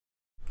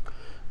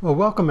Well,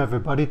 welcome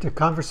everybody to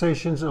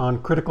Conversations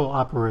on Critical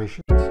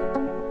Operations.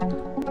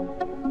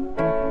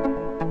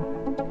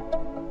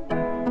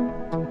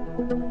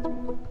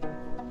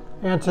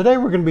 And today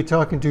we're going to be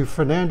talking to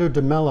Fernando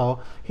de Mello.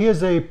 He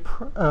is a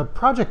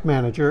project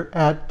manager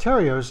at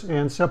Tereos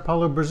in Sao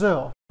Paulo,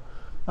 Brazil.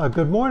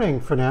 Good morning,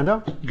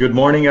 Fernando. Good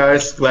morning,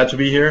 guys. Glad to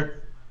be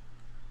here.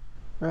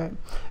 Right.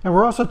 And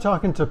we're also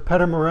talking to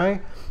Peter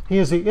Murray. He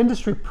is the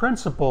industry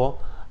principal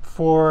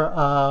for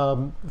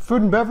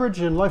food and beverage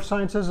and life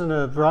sciences and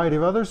a variety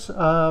of others.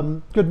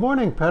 Good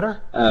morning,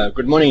 Peter.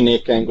 Good morning,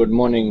 Nick, and good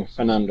morning,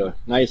 Fernando.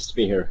 Nice to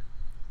be here.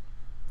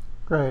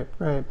 Great,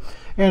 great.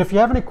 And if you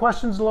have any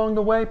questions along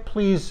the way,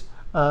 please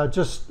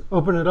just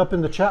open it up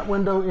in the chat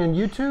window in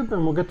YouTube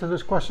and we'll get to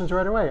those questions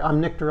right away. I'm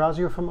Nick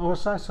D'Orazio from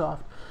OSIsoft.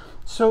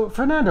 So,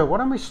 Fernando, why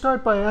don't we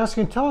start by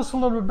tell us a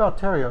little bit about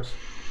Tereos.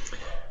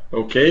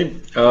 Okay,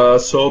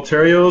 so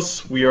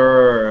Tereos, we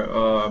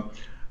are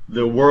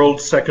the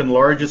world's second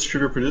largest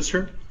sugar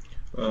producer.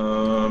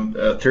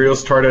 Tereos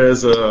started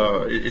as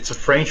it's a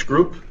French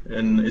group,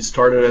 and it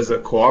started as a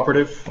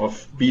cooperative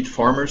of beet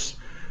farmers.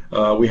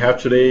 We have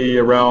today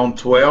around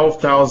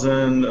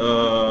 12,000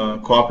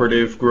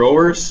 cooperative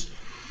growers,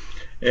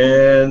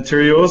 and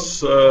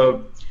Tereos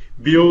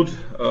build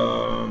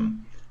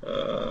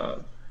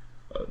a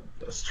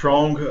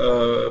strong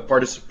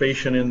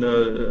participation in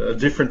a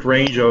different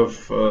range of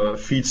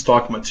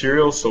feedstock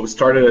materials. So we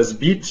started as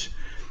beet,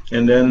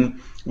 and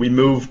then we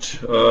moved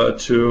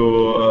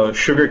to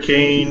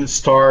sugarcane,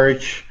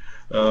 starch.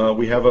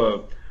 We have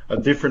a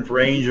different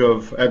range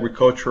of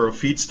agricultural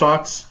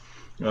feedstocks.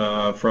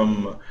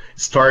 From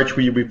starch,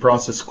 we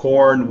process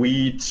corn,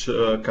 wheat,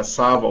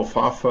 cassava,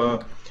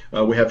 alfalfa.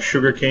 We have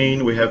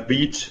sugarcane, we have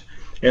beet,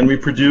 and we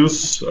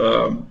produce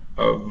a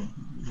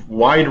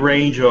wide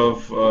range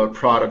of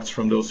products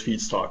from those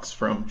feedstocks,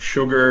 from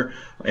sugar,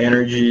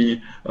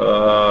 energy,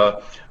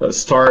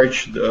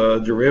 starch,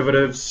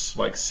 derivatives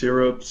like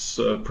syrups,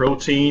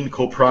 protein,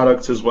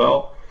 co-products as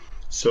well.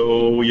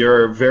 So we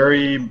are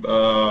very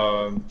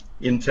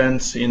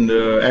intense in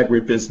the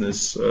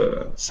agribusiness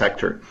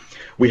sector.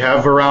 We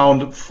have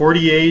around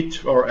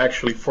 48, or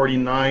actually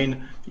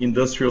 49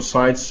 industrial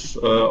sites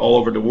all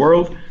over the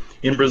world.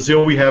 In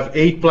Brazil, we have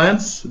 8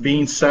 plants,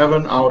 being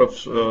 7 out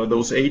of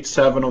those 8,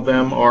 7 of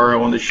them are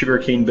on the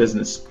sugarcane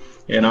business.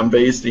 And I'm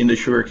based in the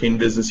sugarcane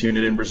business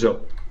unit in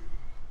Brazil.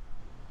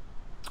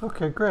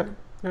 Okay, great,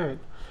 great.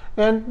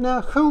 And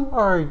now, who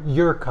are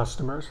your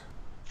customers?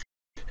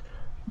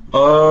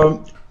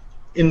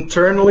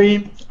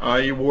 Internally,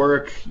 I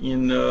work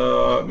in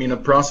a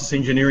process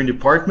engineering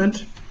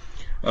department.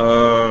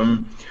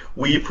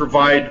 We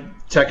provide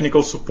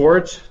technical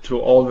support to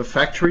all the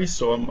factories.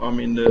 So I'm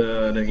in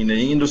the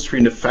industry,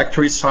 in the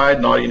factory side,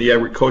 not in the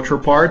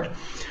agricultural part.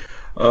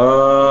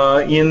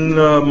 One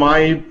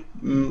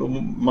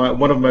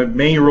of my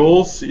main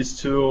roles is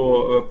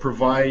to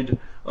provide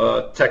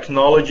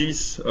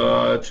technologies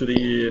to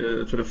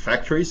the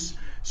factories.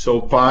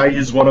 So PI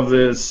is one of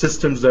the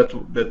systems that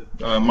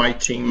my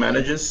team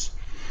manages.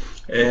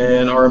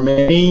 And our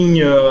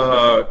main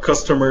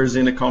customers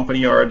in the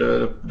company are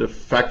the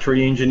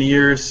factory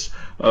engineers,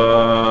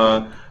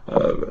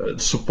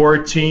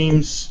 support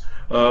teams.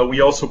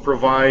 We also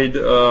provide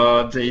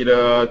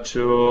data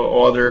to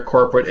other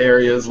corporate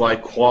areas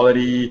like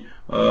quality,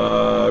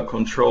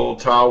 control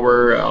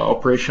tower,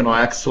 operational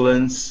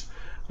excellence.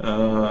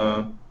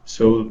 But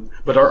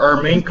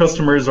our main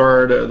customers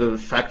are the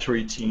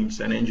factory teams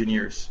and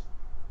engineers.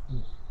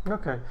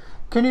 Okay.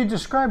 Can you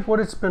describe what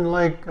it's been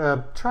like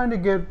trying to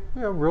get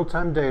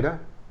real-time data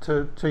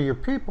to your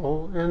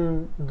people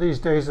in these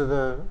days of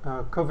the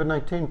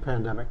COVID-19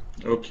 pandemic?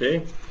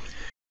 Okay.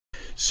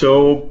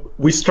 So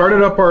we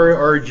started up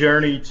our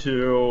journey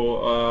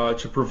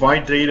to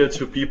provide data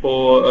to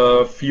people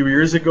a few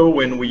years ago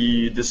when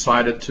we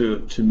decided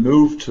to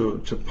move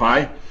to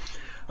PI.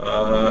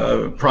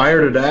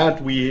 Prior to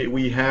that,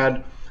 we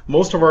had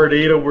most of our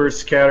data were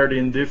scattered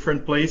in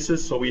different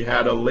places. So we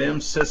had a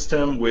LIMS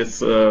system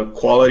with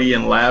quality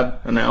and lab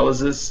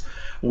analysis.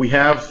 We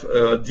have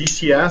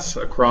DCS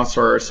across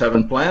our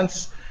 7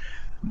 plants,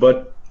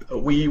 but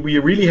we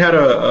really had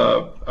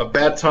a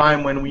bad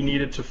time when we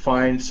needed to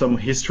find some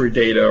history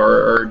data.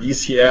 Our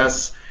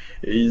DCS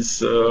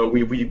is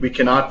we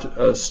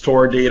cannot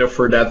store data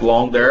for that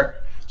long there.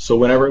 So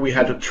whenever we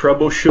had to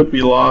troubleshoot,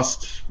 we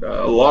lost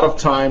a lot of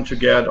time to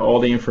get all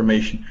the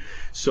information.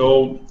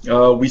 So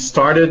we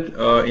started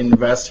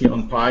investing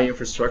on PI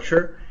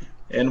infrastructure,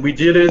 and we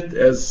did it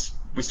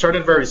we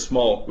started very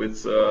small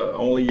with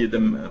only the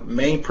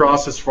main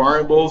process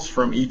variables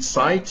from each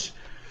site.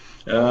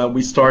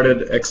 We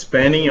started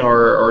expanding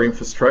our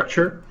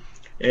infrastructure,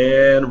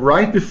 and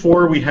right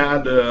before we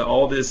had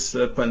all this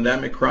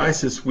pandemic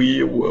crisis, we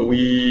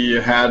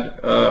had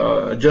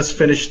just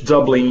finished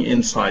doubling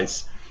in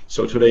size.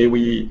 So today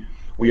we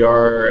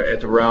are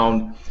at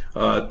around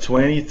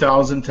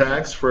 20,000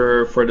 tags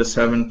for the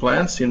 7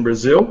 plants in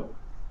Brazil,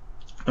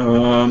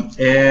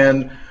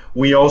 and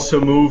we also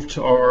moved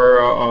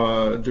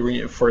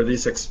for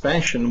this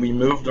expansion, we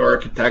moved our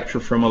architecture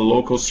from a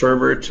local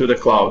server to the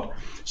cloud.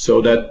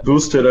 So that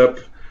boosted up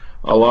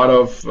a lot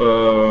of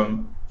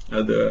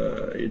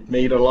it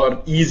made a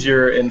lot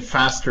easier and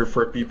faster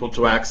for people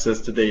to access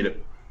the data.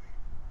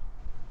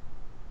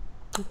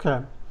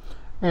 Okay.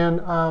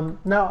 And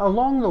now,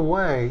 along the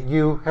way,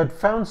 you had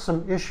found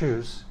some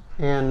issues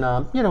in,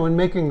 in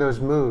making those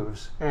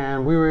moves,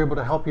 and we were able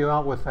to help you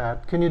out with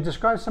that. Can you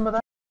describe some of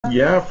that?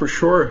 Yeah, for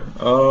sure.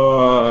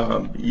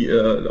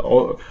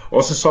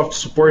 OSIsoft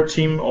support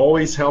team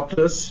always helped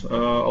us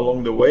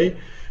along the way.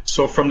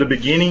 So from the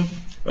beginning,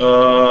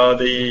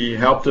 they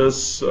helped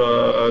us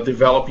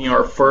developing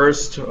our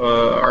first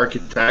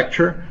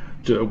architecture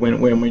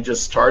when we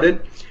just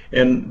started.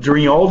 And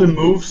during all the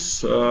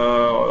moves,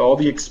 all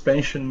the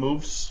expansion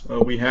moves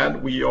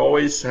we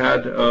always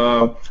had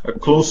a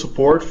close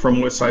support from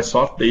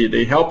OSIsoft.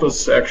 They helped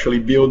us actually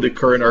build the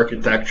current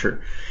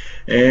architecture.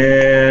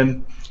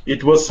 And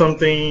it was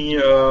something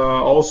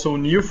also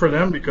new for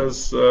them,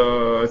 because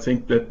I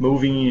think that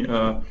moving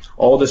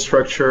all the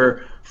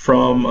structure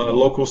from a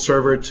local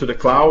server to the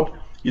cloud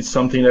is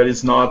something that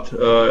is not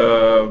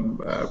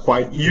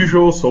quite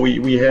usual. So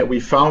we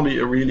found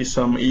really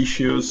some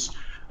issues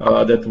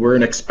that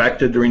weren't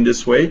expected during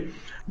this way,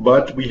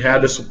 but we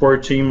had a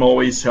support team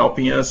always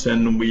helping us,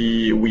 and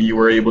we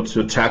were able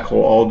to tackle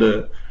all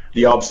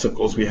the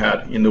obstacles we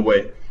had in the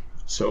way.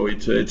 So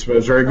it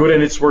was very good,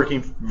 and it's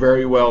working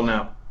very well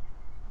now.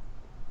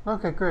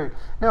 Okay, great.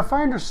 Now, if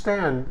I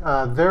understand,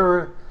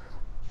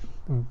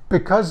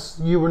 because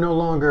you were no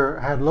longer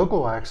had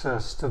local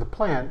access to the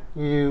plant,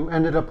 you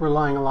ended up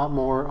relying a lot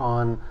more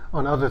on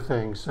other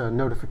things,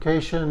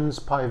 notifications,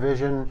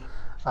 PyVision,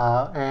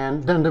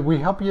 and then did we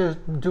help you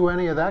do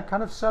any of that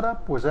kind of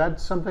setup? Was that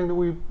something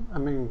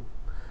that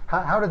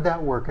how did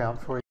that work out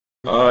for you?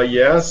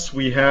 Yes,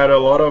 we had a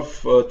lot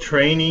of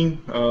training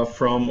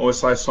from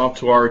OSIsoft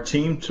to our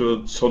team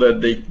so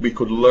that we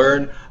could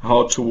learn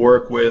how to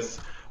work with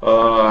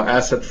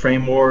asset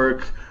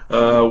framework,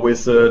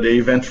 with the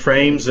event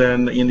frames,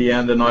 and in the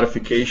end the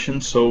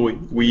notifications. So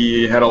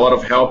we had a lot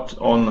of help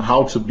on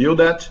how to build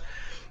that,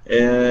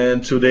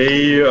 and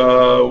today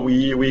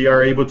we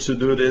are able to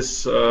do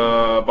this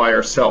by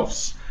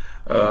ourselves.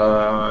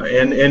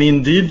 And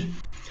indeed,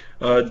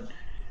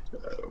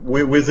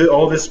 with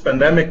all this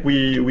pandemic,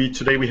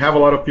 today we have a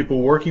lot of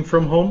people working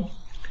from home,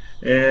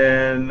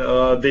 and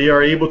they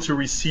are able to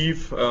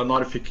receive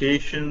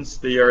notifications.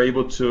 They are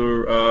able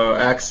to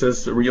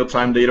access the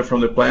real-time data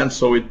from the plant.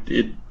 So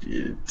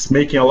it's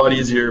making it a lot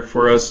easier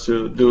for us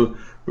to do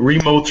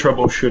remote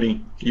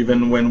troubleshooting,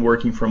 even when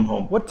working from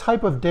home. What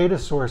type of data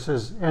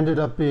sources ended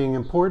up being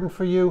important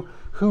for you?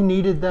 Who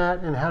needed that,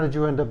 and how did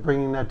you end up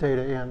bringing that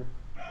data in?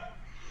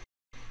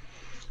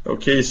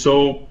 Okay,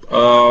 so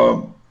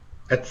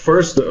at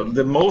first,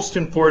 the most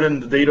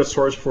important data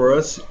source for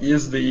us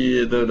is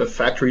the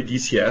factory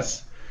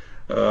DCS,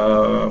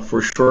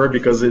 for sure,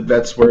 because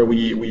that's where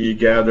we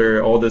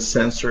gather all the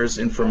sensors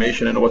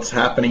information and what's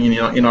happening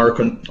in our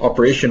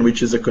operation,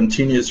 which is a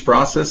continuous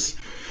process.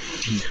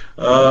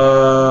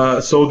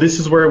 So this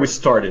is where we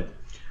started.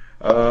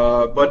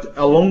 But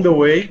along the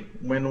way,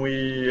 when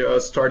we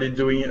started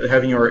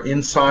having our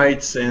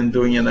insights and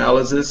doing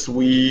analysis,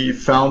 we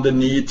found the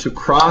need to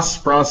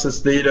cross-process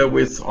data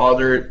with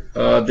other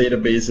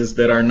databases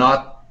that are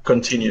not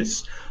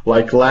continuous,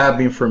 like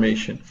lab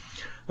information.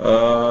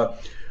 A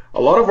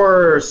lot of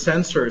our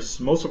sensors,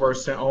 most of our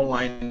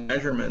online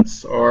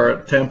measurements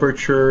are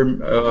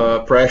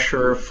temperature,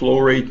 pressure, flow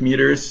rate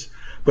meters,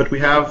 but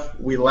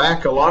we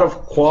lack a lot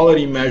of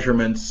quality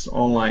measurements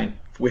online.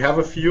 We have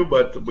a few,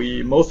 but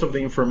most of the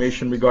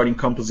information regarding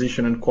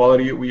composition and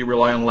quality, we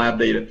rely on lab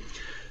data.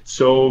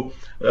 So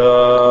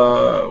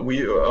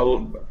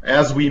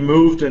as we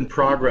moved and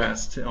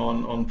progressed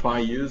on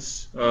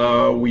PyUse,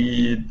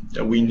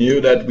 we knew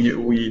that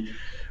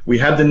we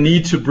had the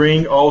need to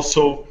bring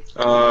also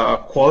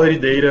quality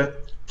data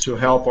to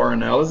help our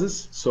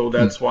analysis. So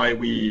that's why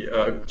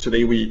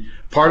today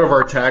part of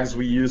our tags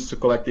we use to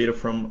collect data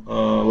from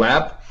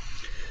lab.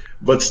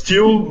 But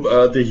still,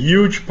 the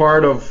huge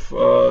part of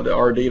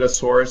our data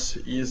source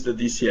is the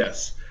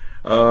DCS.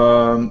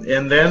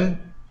 And then,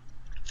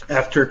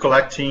 after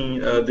collecting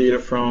data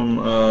from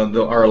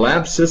our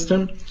lab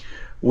system,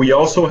 we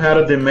also had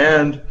a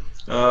demand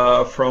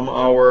from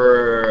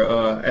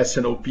our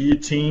S&OP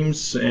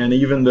teams, and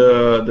even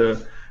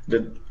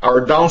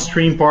our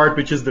downstream part,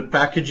 which is the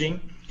packaging,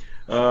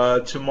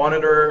 to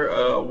monitor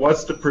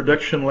what's the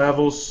production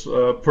levels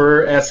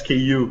per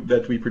SKU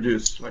that we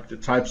produce, like the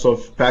types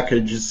of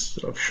packages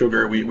of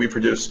sugar we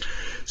produce.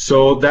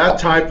 So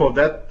that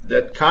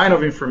kind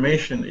of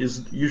information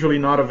is usually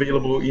not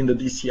available in the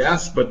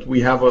DCS, but we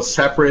have a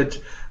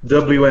separate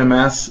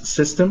WMS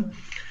system.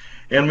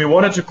 And we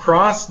wanted to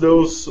cross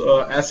those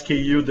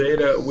SKU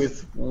data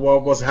with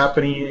what was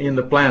happening in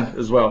the plant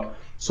as well.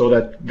 So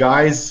that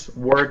guys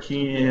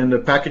working in the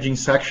packaging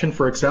section,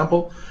 for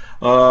example,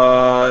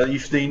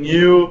 if they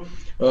knew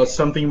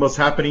something was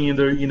happening in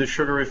the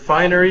sugar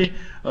refinery,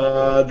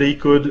 they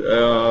could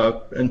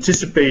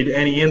anticipate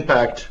any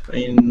impact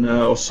in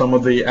some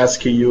of the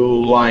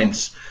SKU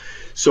lines.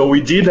 So we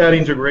did that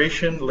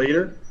integration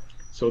later.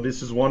 So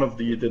this is one of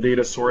the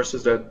data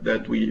sources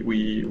that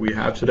we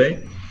have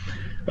today.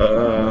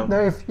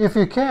 Now, if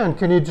you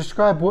can you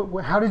describe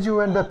how did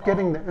you end up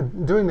doing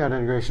that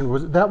integration?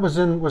 Was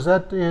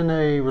that in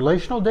a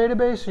relational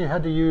database? You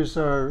had to use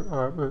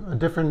a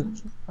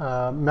different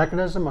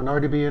mechanism, an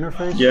RDB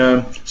interface?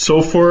 Yeah.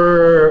 So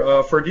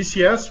for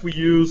DCS, we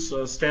use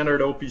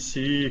standard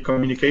OPC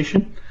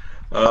communication.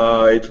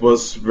 It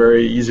was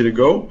very easy to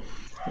go.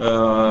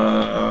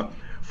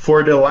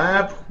 For the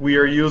lab, we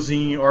are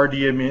using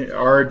RDBMS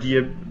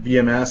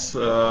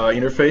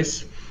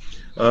interface.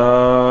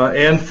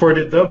 And for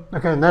the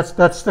okay, and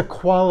that's the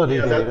quality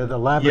data, the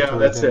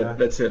laboratory data.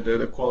 That's it,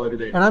 the quality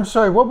data. And I'm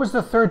sorry, what was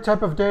the third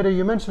type of data?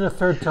 You mentioned a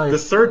third type. The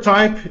third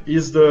type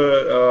is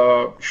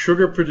the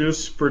sugar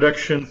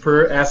production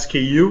per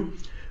SKU.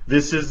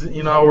 This is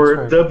in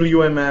our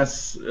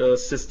WMS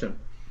system.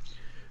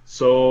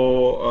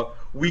 So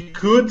we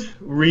could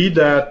read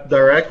that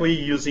directly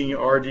using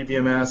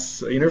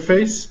RDBMS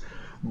interface,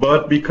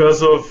 but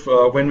because of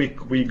when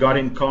we got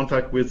in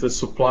contact with the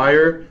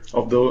supplier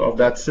of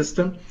that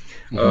system,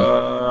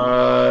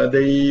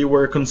 they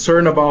were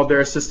concerned about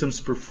their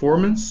system's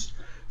performance.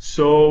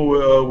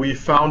 So we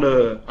found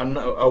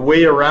a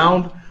way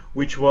around,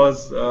 which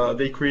was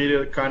they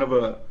created kind of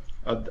a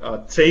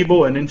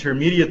table, an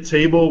intermediate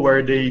table,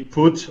 where they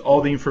put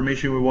all the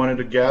information we wanted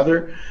to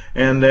gather,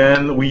 and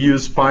then we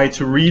use Pi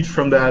to read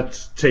from that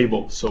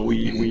table. So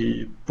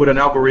we put an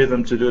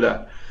algorithm to do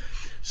that.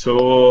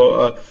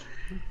 So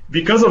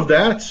because of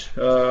that,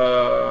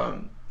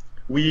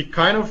 we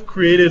kind of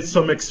created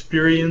some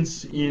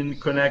experience in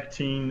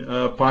connecting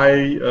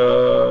Pi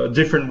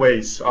different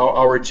ways,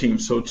 our team.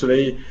 So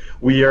today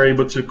we are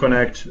able to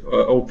connect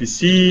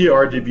OPC,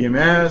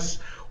 RDBMS.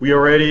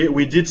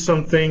 We did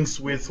some things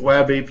with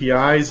web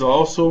APIs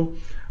also.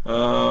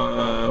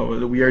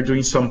 We are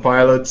doing some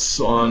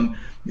pilots on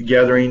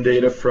gathering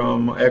data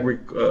from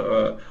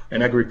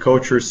an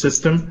agriculture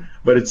system,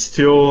 but it's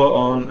still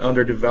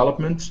under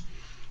development.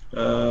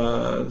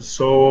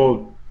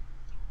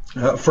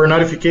 For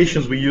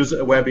notifications, we use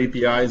web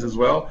APIs as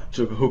well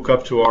to hook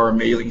up to our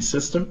mailing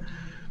system.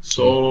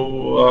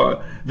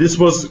 So this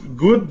was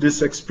good,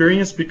 this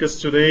experience, because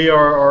today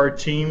our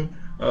team,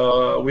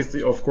 with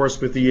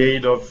the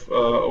aid of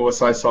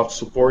OSIsoft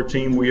support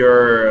team, we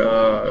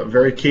are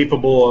very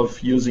capable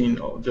of using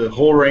the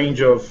whole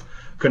range of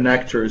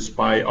connectors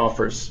Pi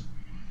offers.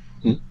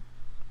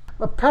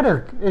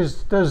 Peter,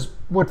 does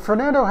what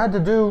Fernando had to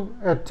do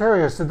at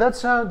Tereos,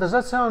 does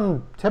that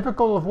sound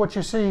typical of what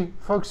you see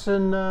folks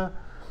in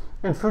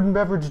food and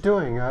beverage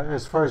doing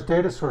as far as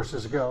data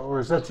sources go, or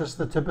is that just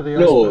the tip of the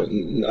iceberg?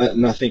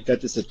 No, I think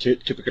that is a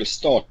typical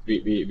start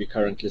we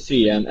currently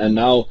see, and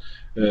now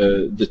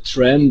the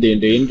trend in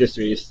the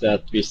industry is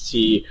that we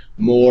see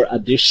more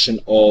addition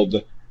of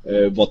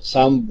what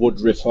some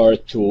would refer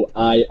to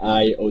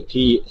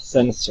IIoT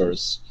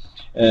sensors,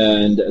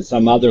 and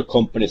some other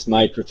companies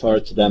might refer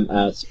to them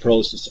as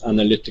process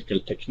analytical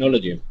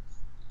technology.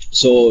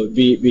 So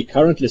we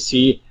currently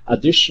see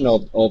addition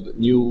of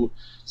new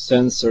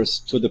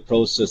sensors to the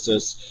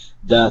processes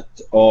that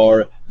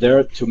are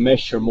there to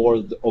measure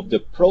more of the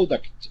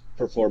product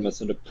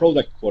performance and the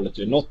product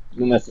quality, not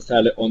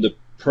necessarily on the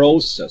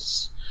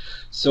process,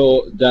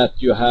 so that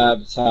you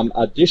have some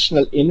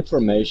additional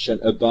information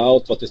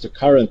about what is the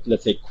current,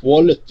 let's say,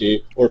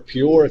 quality or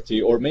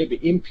purity or maybe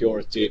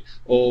impurity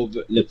of,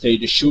 let's say,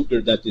 the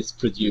sugar that is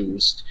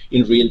produced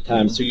in real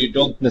time. So you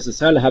don't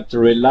necessarily have to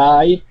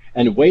rely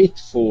and wait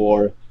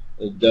for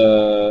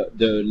the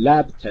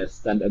lab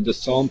test and the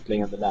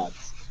sampling and the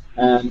labs.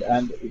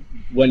 And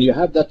when you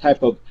have that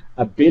type of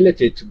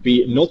ability to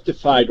be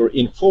notified or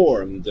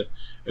informed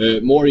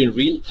more in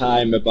real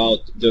time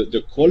about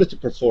the quality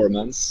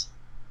performance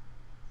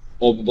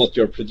of what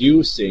you're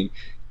producing,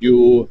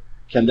 you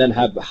can then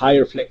have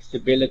higher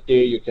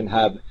flexibility, you can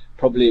have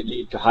probably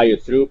lead to higher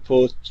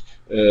throughput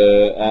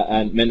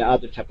and many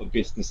other type of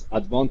business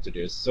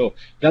advantages. So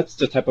that's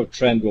the type of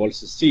trend we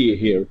also see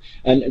here.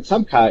 And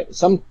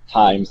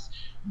sometimes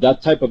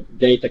that type of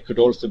data could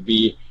also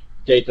be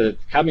data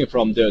coming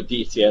from the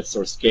DCS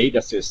or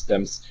SCADA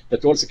systems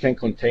that also can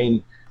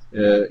contain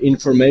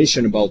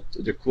information about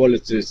the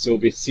quality. So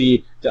we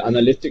see the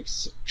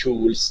analytics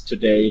tools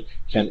today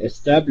can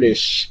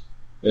establish,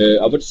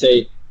 I would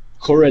say,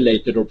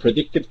 correlated or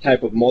predictive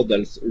type of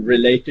models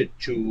related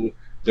to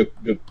the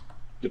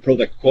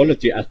product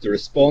quality at the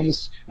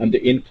response, and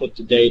the input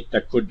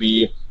data could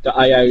be the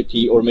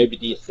IIoT or maybe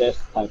DSS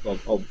type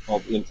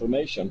of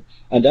information.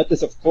 And that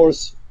is, of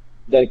course,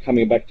 then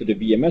coming back to the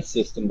BMS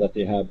system that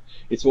they have,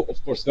 it's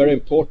of course very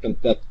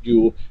important that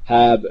you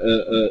have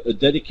a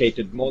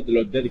dedicated model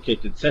or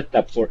dedicated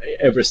setup for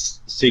every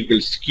single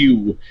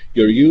SKU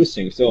you're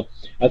using. So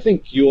I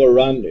think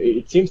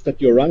it seems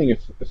that you're running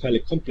a fairly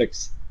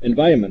complex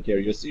environment here.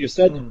 You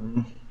said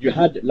you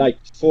had like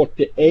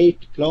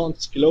 48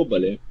 plants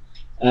globally,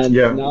 and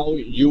now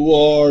you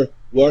are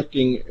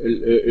working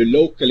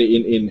locally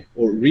in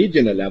or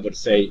regionally, I would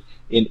say.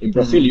 In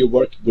Brazil, you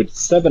work with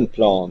 7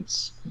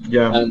 plants.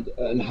 Yeah.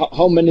 And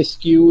how many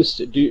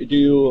SKUs do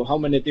you? How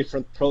many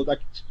different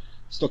product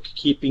stock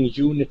keeping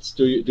units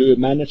do you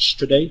manage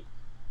today?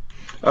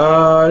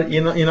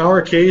 In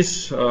our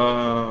case,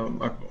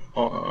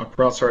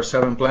 across our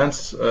 7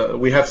 plants,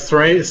 we have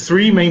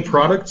three main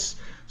products.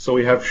 So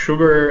we have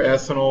sugar,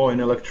 ethanol, and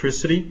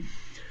electricity.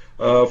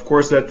 Of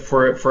course, that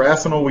for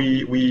ethanol,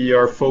 we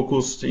are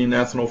focused in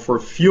ethanol for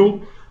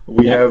fuel.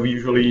 We have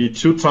usually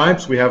 2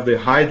 types. We have the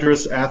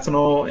hydrous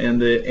ethanol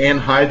and the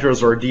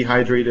anhydrous or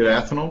dehydrated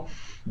ethanol.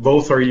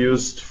 Both are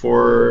used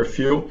for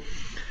fuel.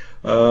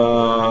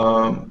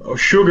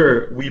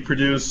 Sugar, we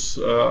produce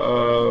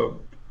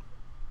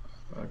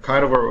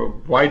kind of a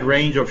wide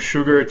range of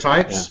sugar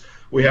types. Yeah.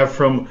 We have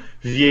from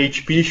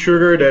VHP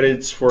sugar that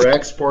it's for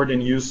export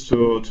and used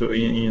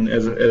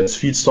as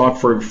feedstock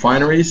for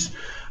refineries.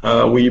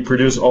 We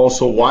produce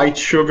also white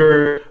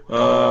sugar,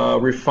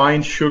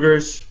 refined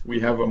sugars.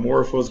 We have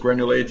amorphous,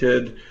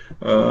 granulated,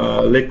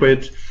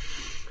 liquid,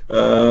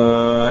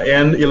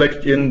 and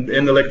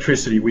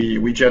electricity.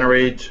 We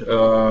generate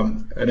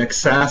an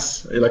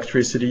excess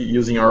electricity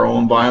using our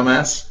own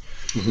biomass,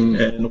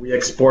 and we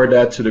export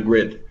that to the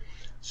grid.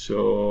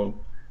 So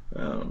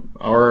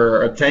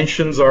our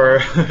attentions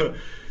are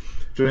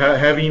to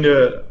having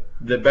the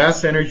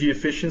best energy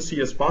efficiency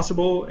as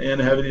possible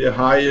and having the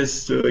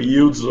highest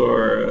yields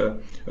or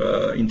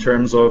in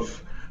terms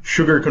of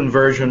sugar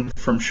conversion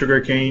from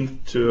sugarcane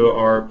to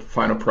our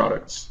final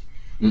products.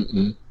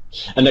 And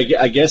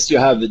I guess you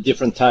have a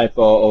different type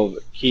of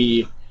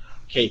key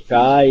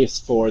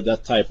KPIs for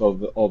that type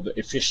of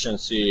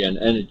efficiency and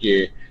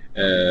energy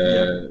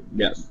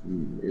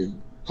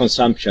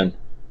consumption.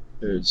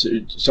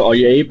 So are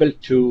you able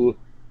to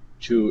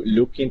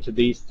look into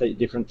these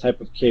different type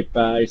of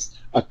KPIs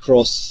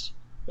across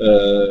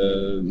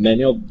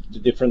many of the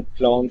different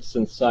plants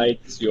and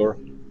sites you're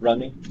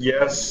running?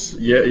 Yes,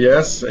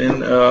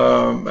 and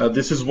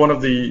this is one of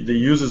the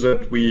uses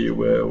that we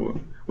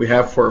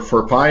have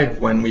for PI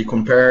when we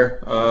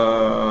compare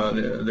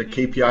the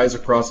KPIs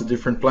across the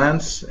different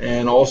plants,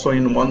 and also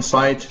in one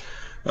site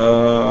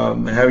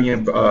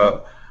having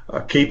a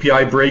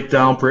KPI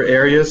breakdown per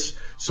areas.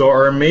 So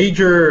our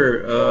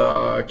major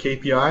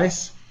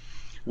KPIs,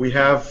 we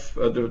have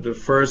the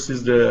first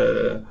is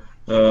the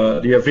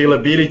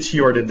availability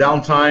or the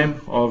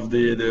downtime of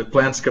the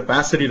plant's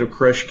capacity to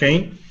crush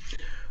cane.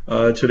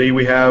 Today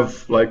we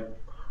have like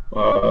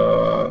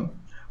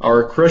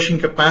our crushing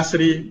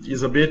capacity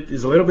is a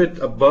little bit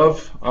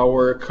above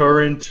our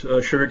current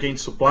sugarcane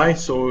supply.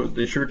 So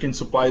the sugarcane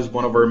supply is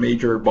one of our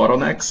major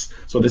bottlenecks.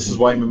 So this is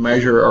why we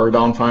measure our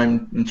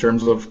downtime in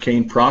terms of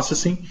cane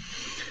processing.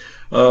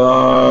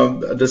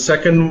 The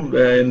second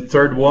and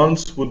third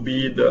ones would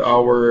be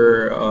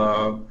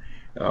our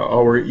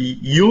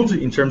yield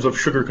in terms of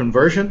sugar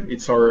conversion.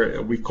 It's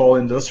we call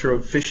industrial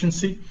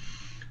efficiency.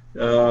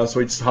 So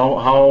it's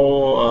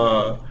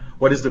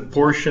what is the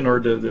portion or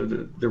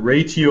the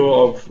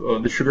ratio of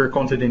the sugar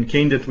content in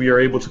cane that we are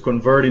able to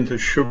convert into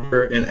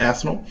sugar and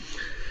ethanol.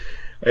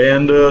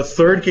 And the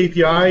third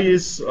KPI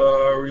is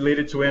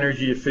related to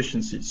energy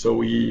efficiency. So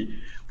we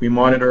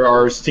monitor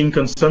our steam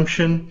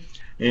consumption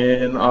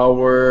and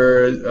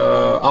our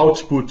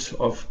output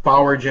of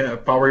power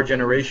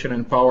generation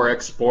and power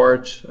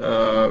export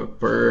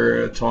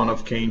per ton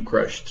of cane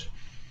crushed.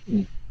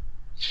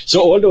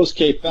 So all those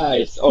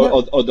KPIs,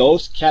 are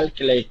those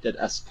calculated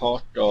as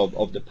part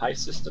of the PI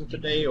system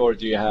today, or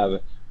do you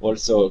have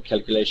also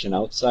calculation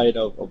outside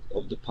of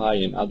the PI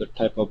and other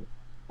type of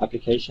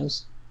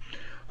applications?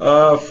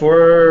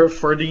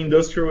 For the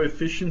industrial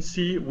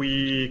efficiency,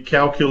 we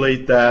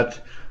calculate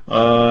that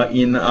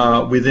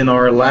within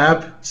our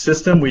lab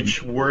system,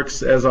 which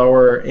works as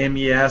our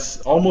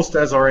MES, almost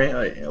as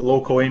our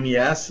local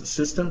MES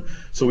system.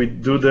 So we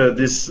do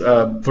this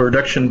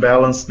production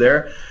balance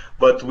there,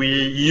 but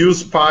we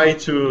use PI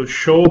to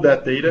show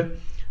that data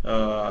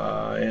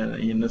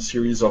in a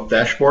series of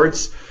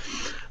dashboards.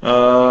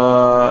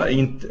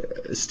 In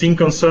steam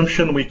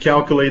consumption, we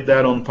calculate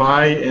that on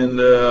PI, and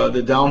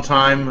the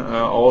downtime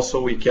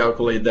also we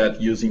calculate that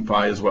using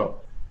PI as well.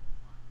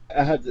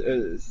 I had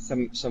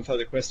some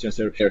further questions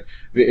here.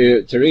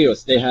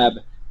 Tereos, they have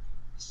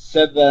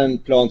 7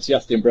 plants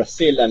just in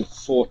Brazil and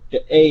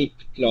 48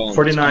 plants.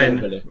 49.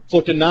 Globally.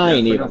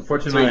 49 yeah, even.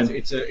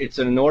 49. So it's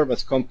an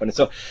enormous company.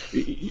 So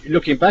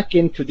looking back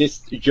into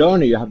this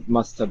journey, you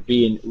must have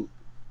been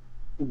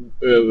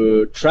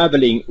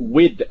traveling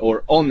with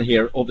or on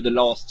here over the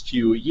last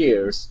few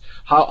years.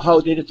 How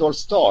did it all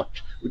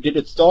start? Did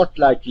it start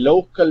like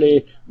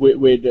locally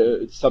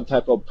with some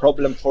type of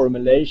problem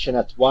formulation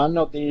at one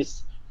of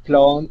these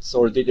plants,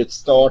 or did it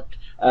start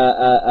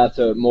at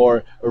a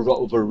more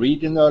of a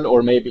regional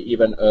or maybe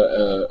even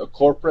a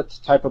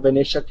corporate type of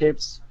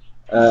initiatives?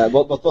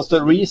 What was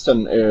the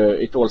reason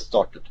it all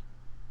started?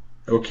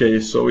 Okay,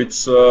 so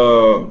it's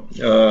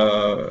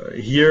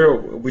here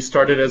we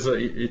started as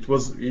it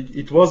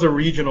was a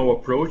regional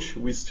approach.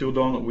 We still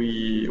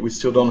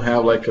don't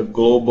have like a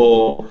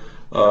global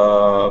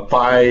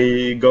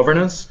PI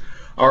governance.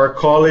 Our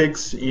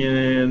colleagues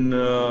in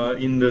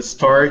the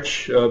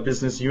starch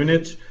business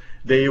unit,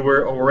 they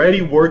were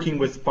already working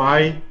with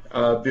PI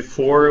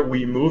before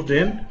we moved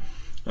in.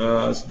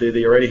 So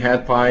they already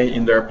had Pi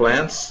in their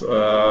plants.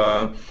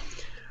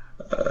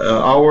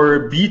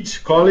 Our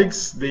beat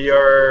colleagues,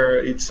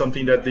 it's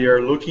something that they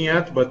are looking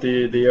at, but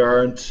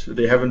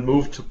they haven't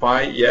moved to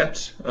Pi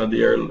yet.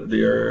 They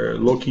are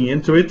looking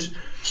into it.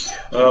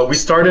 We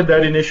started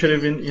that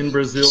initiative in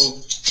Brazil.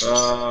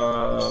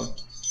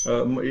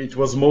 It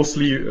was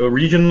mostly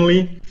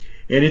regionally,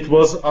 and it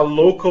was a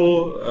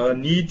local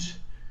need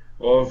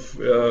of.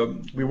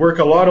 We work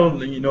a lot on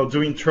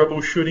doing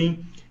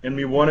troubleshooting, and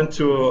we wanted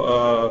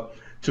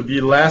to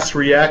be less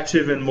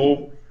reactive and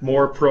more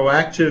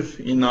proactive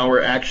in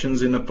our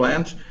actions in the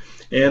plant.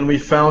 And we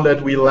found that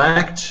we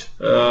lacked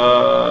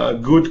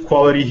good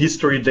quality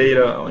history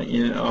data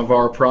of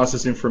our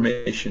process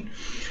information.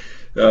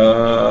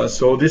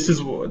 So this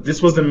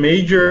was the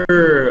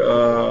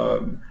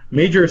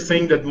major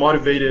thing that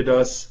motivated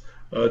us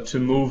to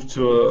move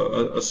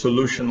to a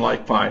solution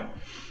like Pi.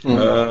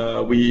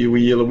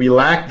 We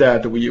lacked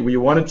that. We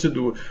wanted to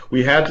do.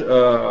 We had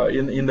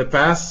in the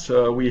past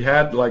we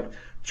had like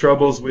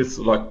troubles with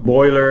like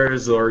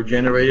boilers or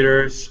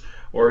generators,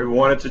 or we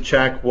wanted to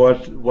check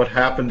what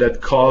happened that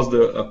caused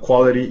a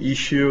quality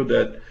issue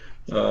that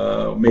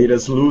made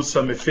us lose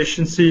some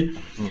efficiency.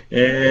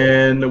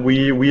 And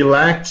we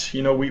lacked,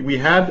 we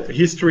had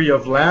history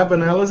of lab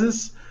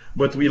analysis,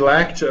 but we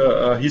lacked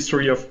a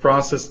history of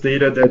process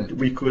data that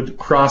we could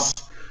cross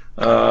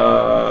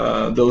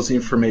those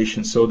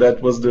information. So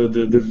that was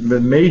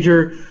the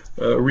major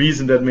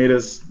reason that made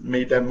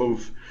that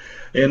move.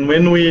 And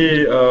when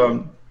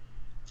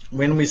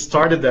we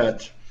started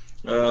that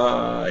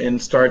we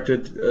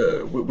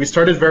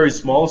started very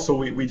small, so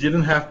we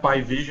didn't have Pi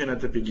Vision at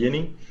the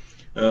beginning,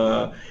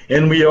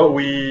 and we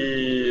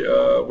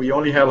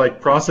only had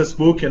like process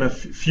book and a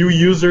few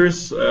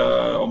users,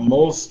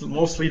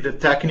 mostly the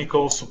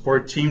technical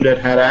support team that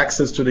had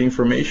access to the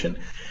information.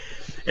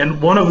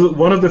 And one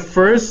of the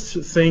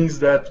first things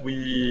that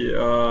we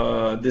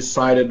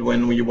decided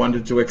when we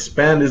wanted to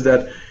expand is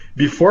that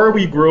before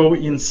we grow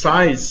in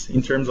size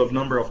in terms of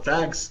number of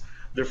tags,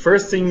 the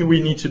first thing we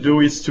need to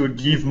do is to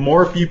give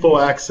more people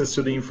access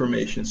to the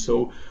information.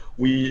 So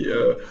we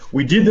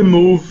did the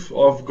move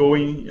of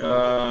going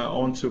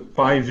onto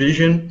Pi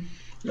Vision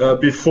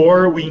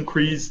before we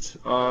increased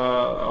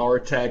our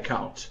tag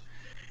count.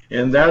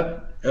 And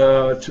that,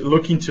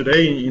 looking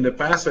today in the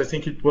past, I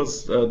think it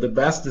was the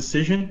best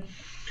decision,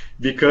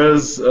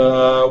 because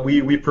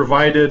we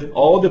provided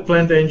all the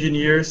plant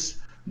engineers,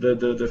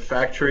 the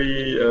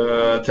factory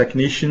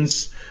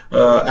technicians,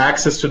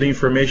 access to the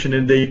information,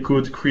 and they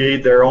could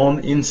create their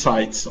own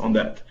insights on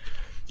that.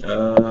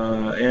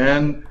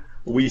 And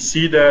we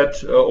see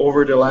that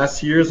over the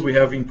last years we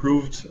have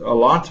improved a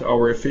lot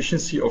our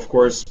efficiency, of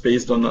course,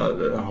 based on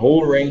a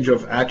whole range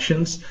of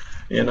actions.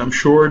 And I'm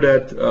sure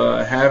that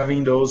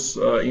having those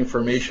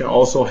information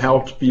also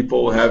helped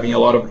people having a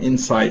lot of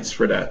insights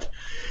for that.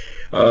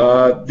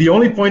 The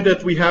only point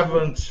that we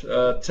haven't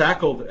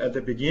tackled at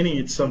the beginning,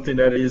 it's something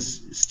that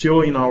is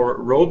still in our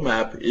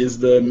roadmap, is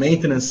the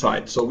maintenance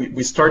side. So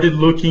we started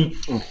looking,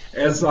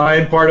 as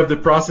I'm part of the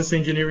process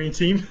engineering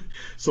team,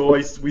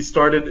 so we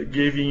started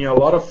giving a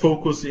lot of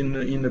focus in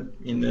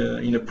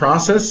the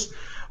process,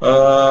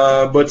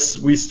 but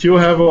we still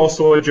have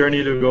also a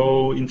journey to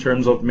go in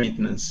terms of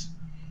maintenance.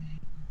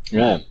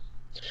 Yeah.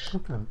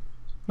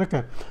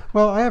 Okay.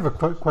 Well, I have a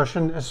quick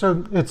question.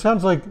 So it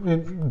sounds like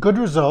good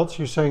results.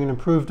 You're saying an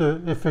improved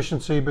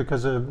efficiency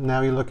because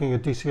now you're looking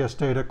at DCS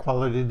data,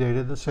 quality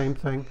data, the same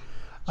thing.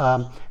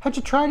 Had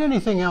you tried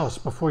anything else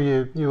before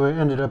you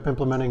ended up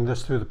implementing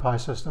this through the Pi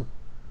system?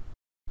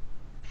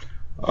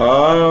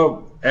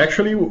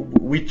 Actually,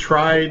 we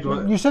tried.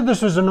 You said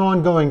this was an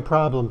ongoing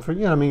problem for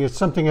I mean, it's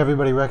something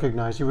everybody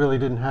recognized. You really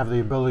didn't have the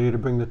ability to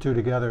bring the two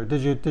together.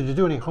 Did you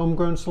do any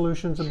homegrown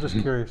solutions? I'm just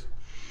curious.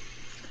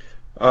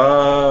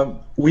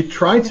 We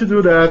tried to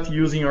do that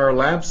using our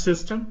lab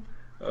system,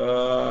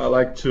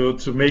 like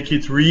to make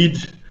it read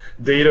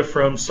data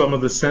from some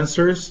of the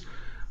sensors,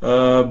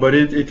 but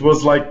it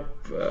was like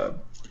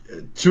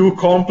too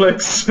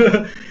complex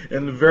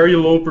and very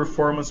low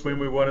performance when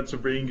we wanted to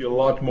bring a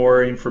lot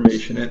more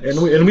information.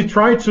 And we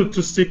tried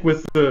to stick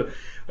with the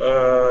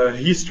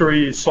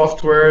history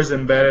softwares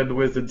embedded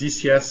with the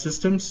DCS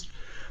systems.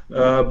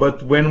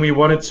 But when we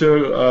wanted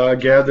to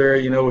gather,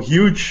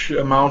 huge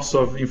amounts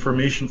of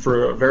information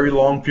for very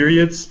long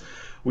periods,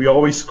 we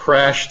always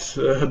crashed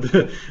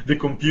the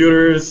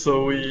computers.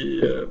 So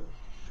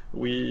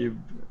we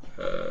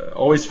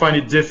always find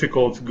it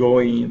difficult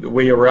going the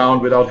way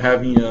around without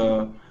having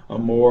a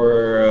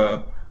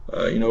more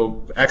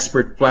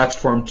expert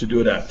platform to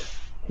do that.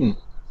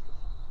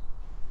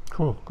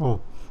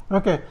 Cool.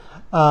 Okay.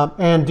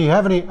 And do you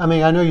have any, I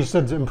mean, I know you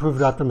said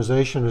improved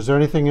optimization. Is there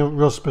anything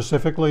real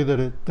specifically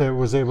that it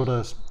was able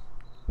to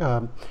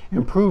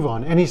improve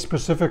on? Any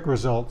specific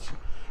results?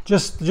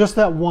 Just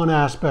that one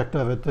aspect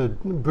of it, the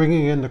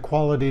bringing in the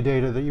quality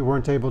data that you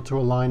weren't able to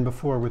align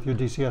before with your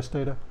DCS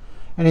data.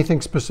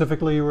 Anything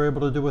specifically you were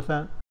able to do with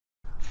that?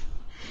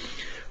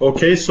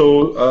 Okay,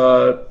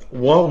 so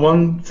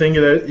one thing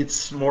that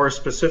it's more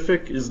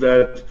specific is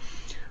that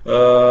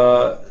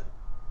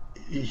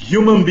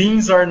human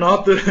beings are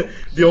not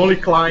the only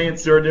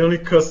clients or the only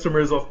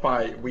customers of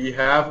Pi. We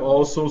have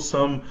also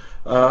some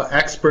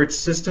expert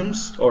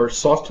systems or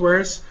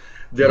softwares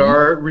that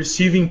are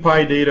receiving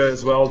Pi data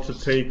as well to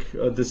take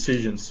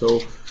decisions.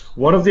 So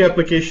one of the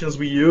applications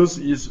we use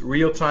is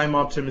real-time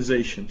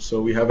optimization.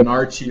 So we have an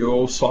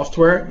RTO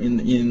software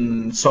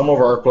in some of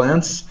our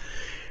plants,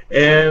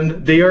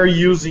 and they are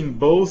using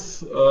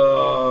both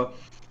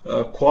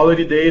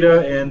quality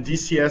data and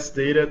DCS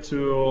data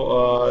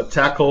to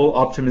tackle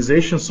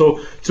optimization.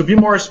 So to be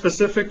more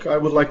specific, I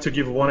would like to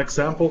give one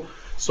example.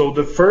 So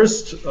the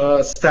first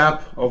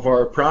step of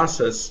our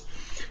process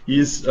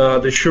is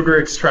the sugar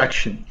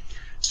extraction.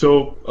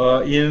 So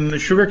in the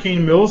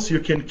sugarcane mills,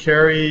 you can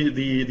carry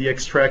the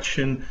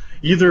extraction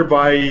either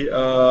by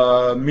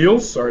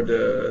mills or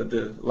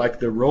like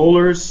the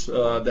rollers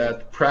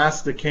that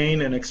press the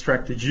cane and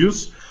extract the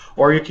juice,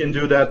 or you can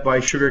do that by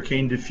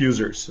sugarcane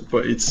diffusers.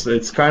 But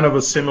it's kind of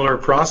a similar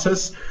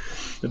process.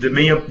 The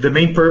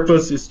main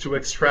purpose is to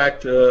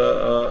extract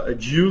a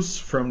juice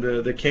from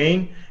the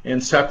cane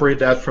and separate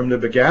that from the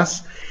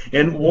bagasse.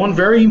 And one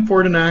very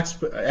important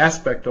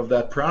aspect of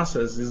that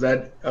process is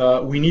that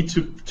we need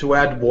to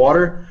add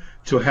water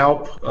to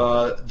help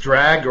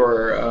drag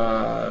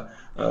or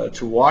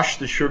to wash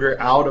the sugar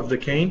out of the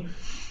cane.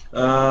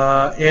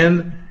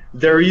 And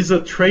there is a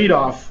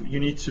trade-off you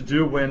need to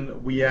do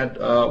when we add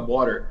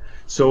water.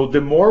 So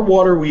the more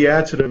water we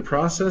add to the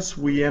process,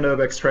 we end up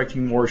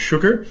extracting more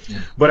sugar. Yeah.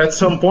 But at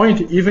some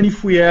point, even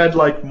if we add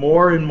like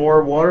more and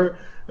more water,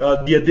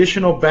 the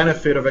additional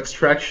benefit of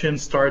extraction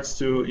starts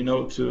to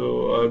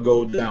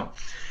go down.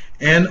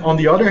 And on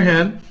the other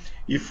hand,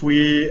 if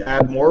we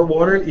add more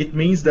water, it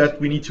means that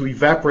we need to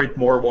evaporate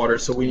more water,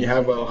 so we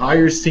have a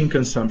higher steam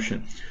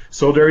consumption.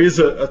 So there is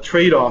a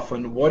trade-off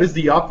on what is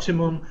the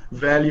optimum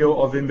value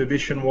of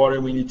imbibition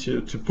water we need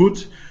to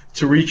put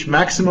to reach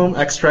maximum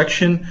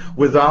extraction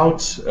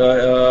without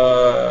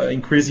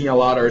increasing a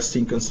lot our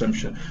steam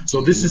consumption. So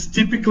this is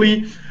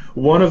typically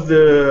one of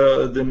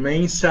the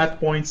main set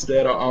points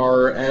that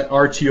our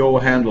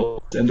RTO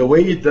handles. And the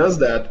way it does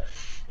that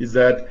is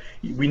that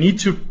we need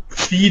to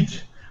feed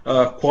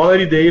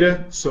quality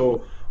data.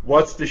 So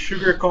what's the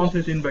sugar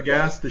content in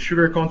bagasse, the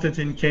sugar content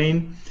in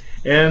cane,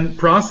 and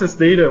process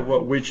data,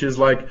 which is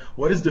like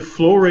what is the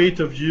flow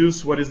rate of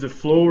juice, what is the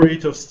flow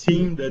rate of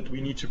steam that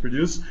we need to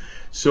produce,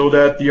 so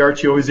that the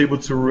RTO is able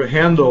to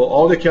handle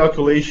all the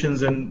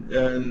calculations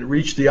and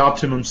reach the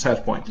optimum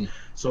set point.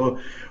 So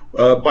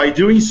by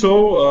doing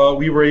so,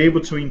 we were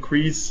able to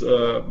increase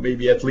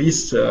maybe at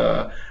least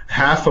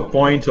half a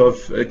point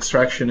of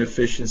extraction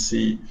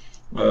efficiency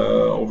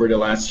over the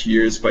last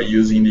years by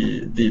using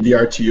the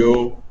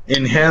RTO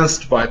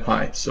enhanced by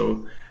Pi.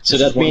 So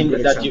that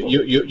means that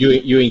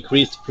you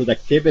increased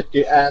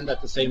productivity and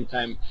at the same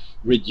time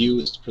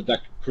reduced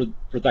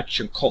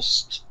production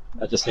cost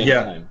at the same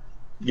time.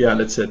 Yeah,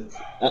 that's it.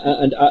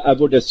 And I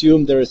would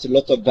assume there is a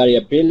lot of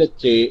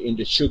variability in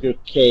the sugar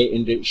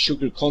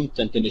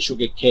content in the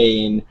sugar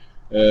cane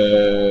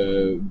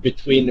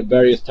between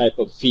various type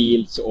of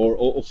fields, or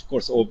of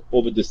course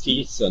over the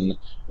season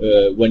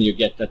when you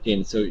get that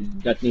in. So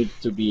that needs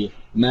to be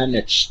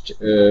managed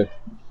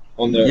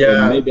on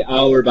the maybe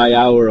hour by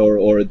hour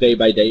or day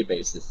by day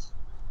basis.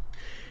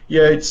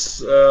 Yeah,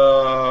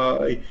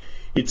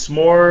 it's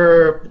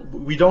more,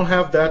 we don't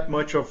have that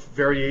much of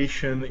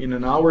variation in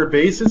an hour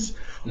basis.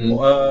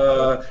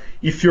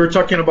 If you're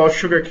talking about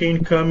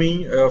sugarcane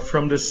coming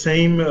from the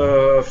same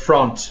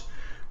front,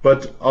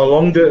 but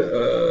along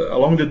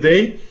the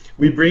day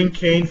we bring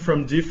cane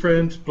from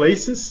different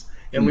places,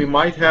 and we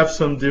might have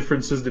some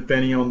differences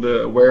depending on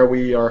where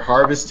we are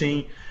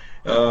harvesting.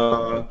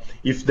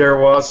 If there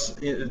was,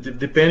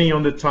 depending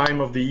on the time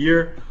of the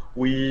year,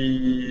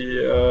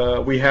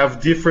 we have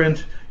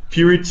different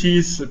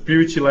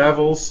purity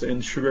levels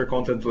and sugar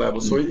content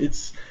levels. So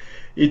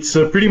it's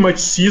pretty much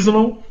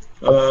seasonal.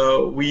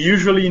 We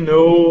usually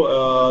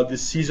know the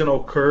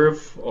seasonal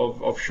curve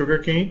of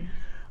sugarcane,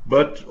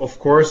 but of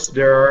course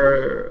there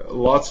are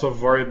lots of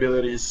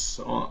variabilities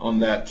on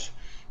that.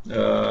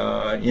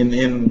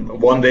 In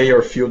one day or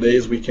a few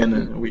days we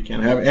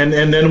can have,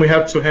 and then we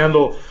have to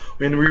handle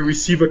when we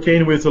receive a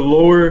cane with a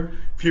lower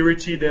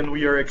purity than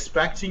we are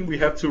expecting. We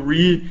have to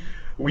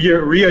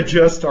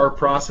readjust our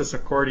process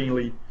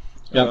accordingly.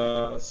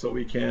 So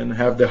we can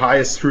have the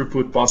highest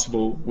throughput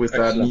possible with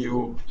that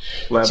new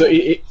level. So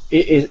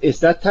is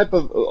that type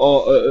of,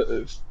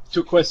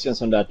 two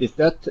questions on that, is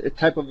that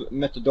type of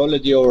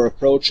methodology or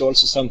approach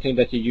also something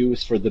that you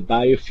use for the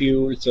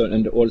biofuels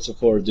and also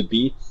for the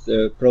beets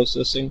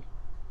processing?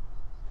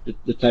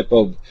 The type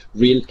of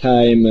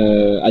real-time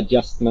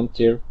adjustment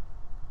here?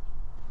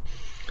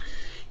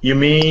 You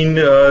mean,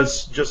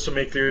 just to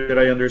make clear that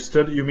I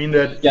understood, you mean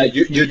that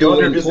you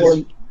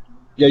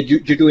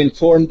do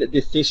informed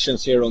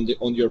decisions here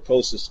on your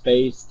process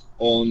based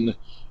on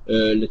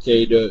let's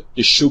say the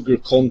sugar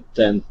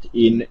content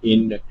in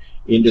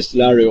the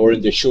slurry or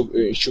in the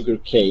sugar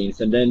canes,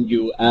 and then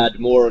you add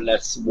more or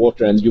less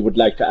water, and you would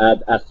like to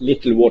add as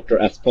little water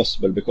as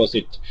possible because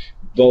it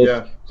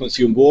both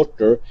consume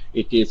water,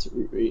 it is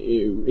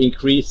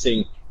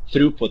increasing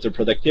throughput or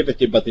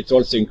productivity, but it's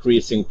also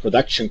increasing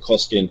production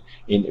cost in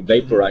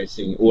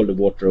vaporizing all the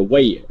water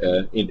away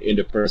in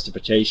the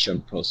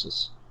precipitation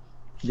process.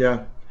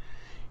 Yeah.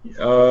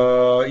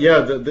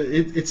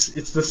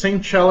 It's the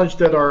same challenge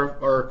that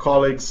our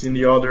colleagues in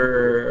the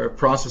other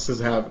processes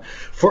have.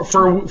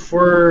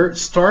 For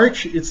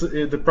starch,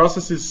 the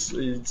process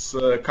is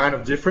kind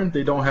of different.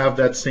 They don't have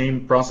that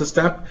same process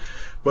step,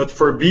 but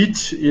for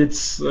beet,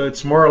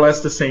 it's more or less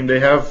the same. They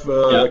have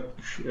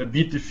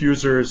beet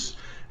diffusers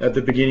at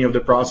the beginning of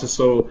the process,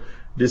 so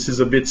this is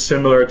a bit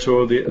similar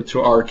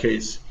to our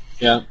case.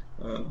 Yeah.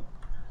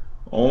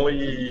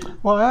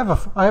 Well,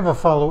 I have a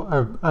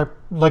follow. I'd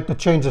like to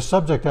change the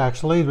subject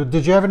actually.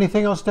 Did you have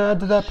anything else to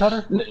add to that,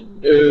 Petter?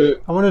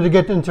 I wanted to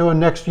get into a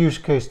next use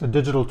case, the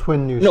digital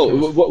twin use case.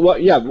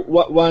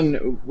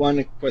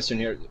 One question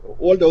here.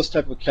 All those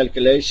type of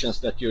calculations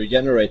that you're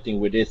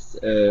generating with this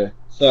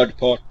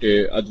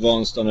third-party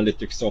advanced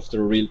analytics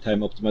software, real-time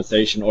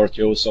optimization,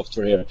 RTO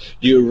software here,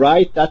 do you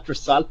write that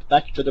result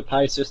back to the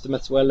PI system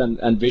as well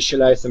and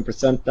visualize and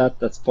present that?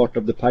 That's part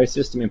of the PI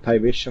system in PI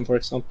Vision, for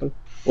example?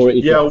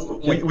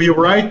 We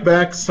write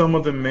back some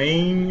of the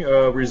main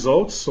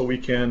results so we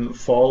can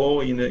follow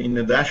in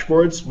the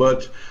dashboards,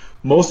 but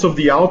most of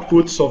the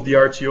outputs of the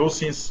RTO,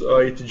 since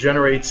it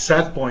generates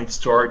set points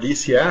to our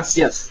DCS.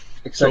 Yes,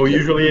 exactly. So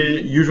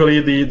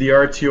usually the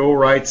RTO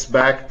writes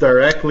back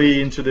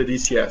directly into the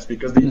DCS,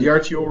 because the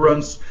RTO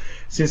runs,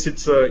 since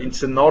it's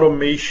an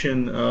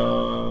automation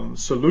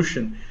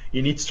solution,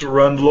 it needs to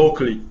run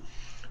locally.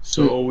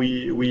 So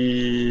we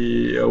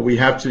need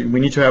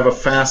to have a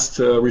fast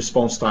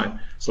response time.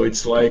 So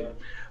it's like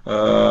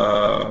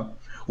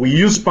we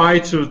use PI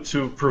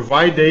to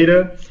provide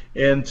data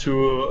and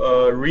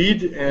to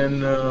read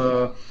and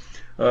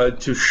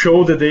to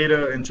show the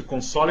data and to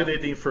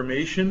consolidate the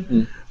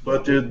information.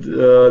 But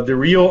the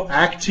real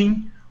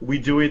acting, we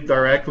do it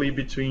directly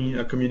between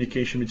a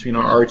communication between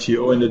our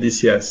RTO and the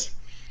DCS.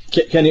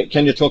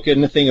 Can you talk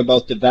anything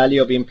about the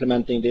value of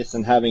implementing this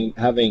and having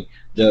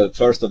the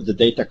first of the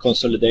data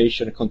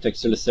consolidation,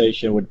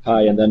 contextualization with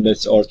PI, and then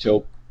this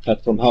RTO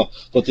platform?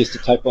 What is the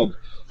type of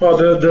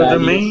the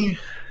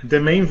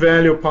main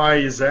value PI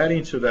is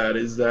adding to that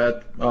is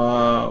that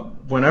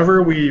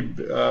whenever we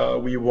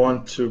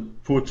want to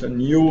put a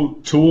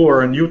new tool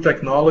or a new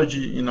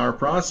technology in our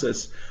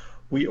process,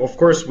 we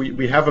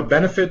have a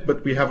benefit,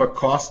 but we have a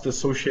cost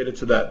associated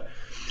to that.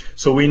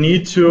 So we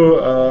need to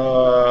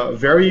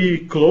very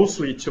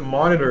closely to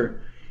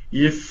monitor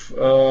if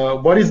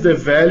what is the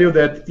value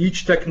that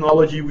each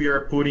technology we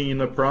are putting in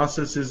the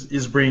process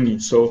is bringing.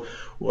 So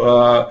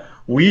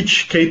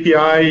which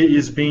KPI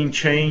is being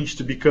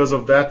changed because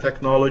of that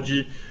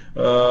technology,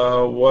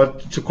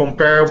 what to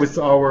compare with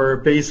our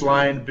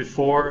baseline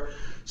before.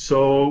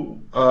 So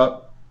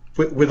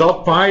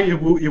without PI,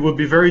 it would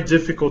be very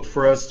difficult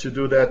for us to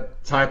do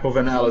that type of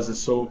analysis.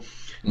 So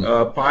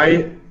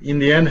PI in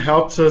the end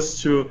helps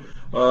us to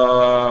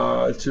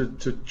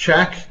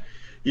check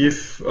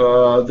if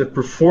the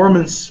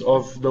performance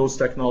of those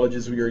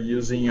technologies we are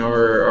using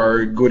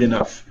are good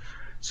enough.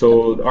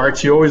 So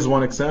RTO is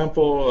one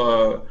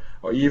example,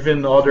 or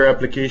even other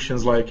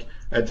applications like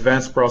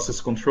advanced process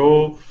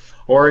control,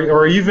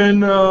 or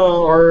even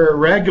our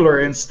regular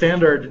and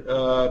standard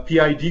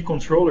PID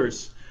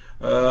controllers.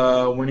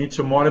 We need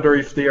to monitor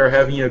if they are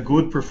having a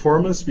good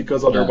performance,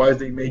 because otherwise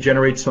they may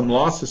generate some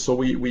losses. So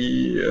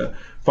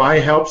PI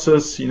helps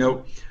us,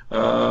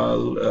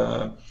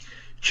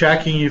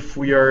 checking if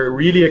we are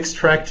really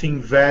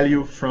extracting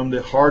value from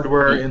the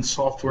hardware and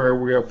software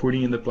we are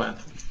putting in the plant.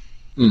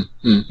 Yeah,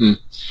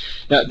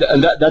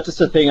 and that is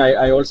the thing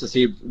I also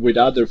see with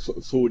other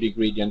food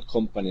ingredient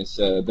companies.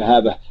 They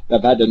have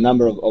had a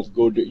number of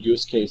good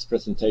use case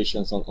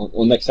presentations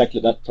on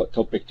exactly that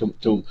topic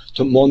to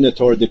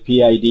monitor the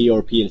PID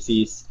or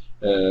PLCs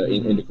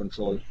in the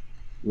control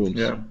rooms.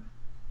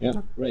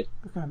 Yeah, right.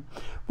 Okay.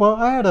 Well,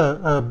 I had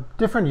a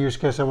different use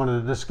case I wanted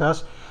to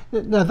discuss.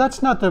 Now,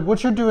 that's not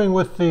what you're doing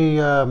with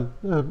the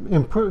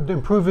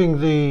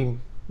improving the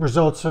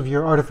results of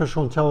your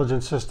artificial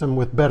intelligence system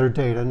with better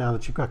data. Now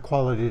that you've got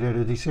quality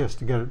data, DCS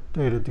to get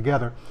data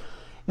together,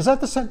 is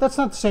that the same? That's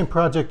not the same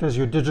project as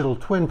your digital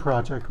twin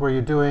project, where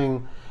you're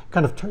doing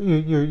kind of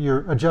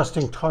you're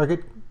adjusting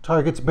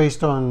targets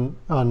based on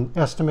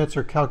estimates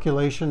or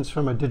calculations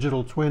from a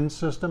digital twin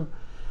system.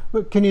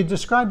 Can you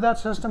describe that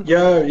system?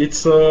 Yeah, it's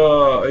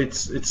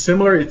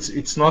similar.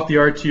 It's not the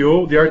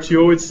RTO. The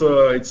RTO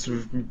it's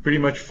pretty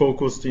much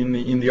focused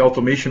in the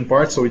automation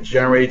part. So it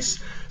generates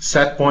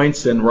set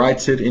points and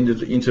writes it into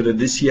the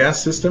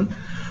DCS system.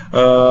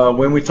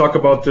 When we talk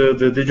about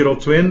the digital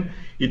twin,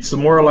 it's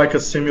more like a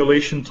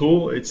simulation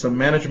tool. It's a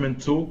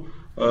management tool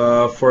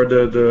for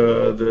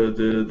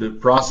the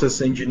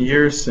process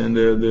engineers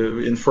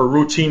and for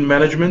routine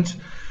management.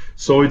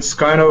 So it's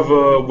kind of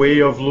a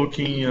way of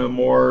looking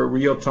more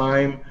real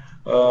time.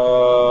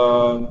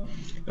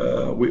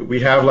 We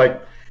have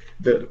like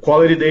the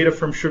quality data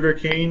from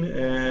sugarcane,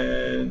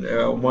 and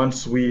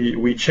once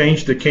we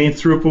change the cane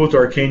throughput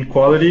or cane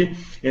quality,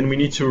 and we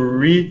need to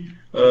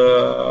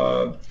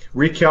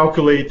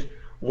recalculate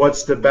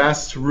what's the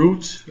best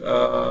route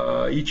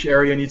each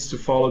area needs to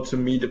follow to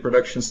meet the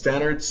production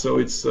standards. So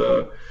it's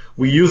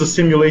we use a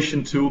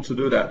simulation tool to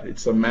do that.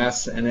 It's a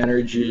mass and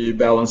energy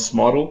balance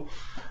model,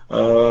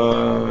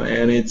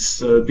 and it's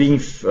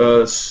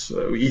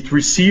it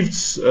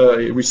receives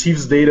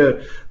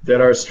data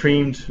that are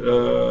streamed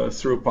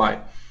through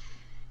Pi.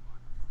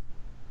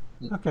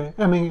 Okay.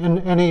 I mean, and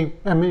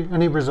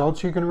any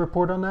results you can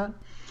report on that?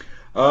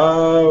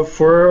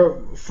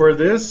 For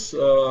this,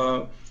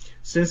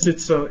 since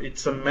it's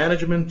a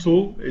management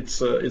tool,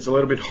 it's a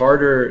little bit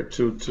harder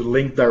to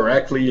link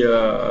directly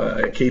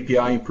a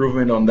KPI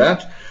improvement on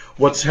that.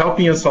 What's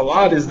helping us a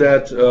lot is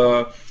that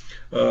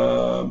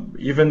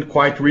even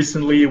quite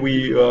recently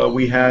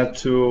we had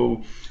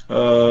to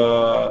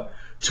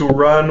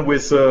run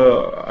with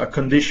a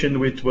condition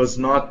which was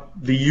not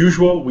the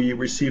usual. We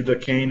received a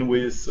cane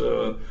with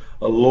a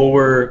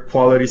lower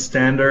quality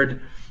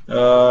standard,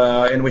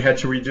 and we had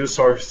to reduce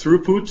our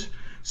throughput.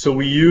 So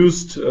we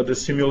used the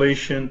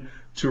simulation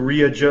to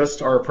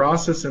readjust our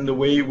process, and the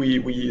way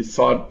we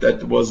thought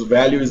that was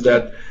value is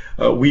that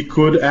we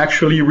could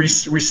actually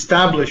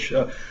reestablish.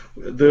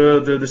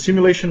 The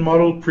simulation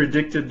model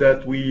predicted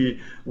that we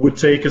would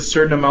take a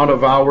certain amount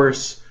of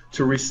hours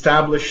to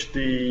reestablish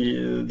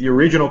the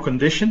original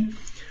condition.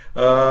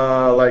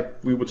 Like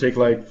we would take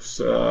for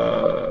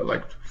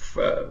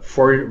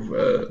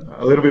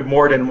a little bit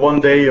more than 1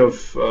 day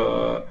of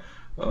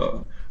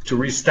to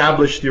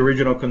reestablish the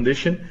original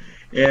condition.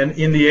 And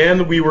in the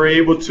end, we were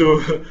able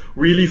to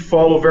really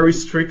follow very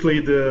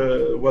strictly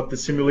what the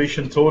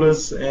simulation told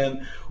us,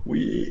 and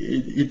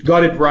it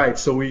got it right.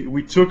 So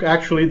we took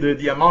actually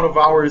the amount of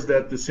hours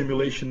that the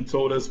simulation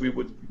told us we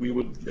would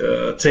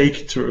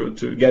take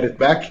to get it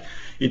back.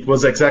 It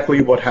was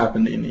exactly what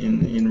happened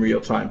in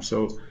real time.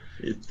 So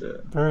it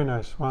very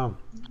nice. Wow,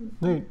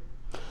 neat.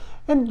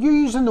 And you're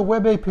using the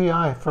web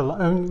API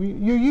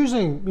you're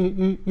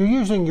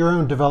using your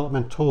own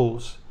development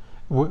tools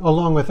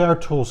along with our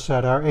tool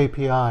set, our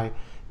API,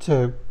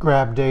 to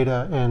grab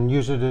data and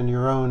use it in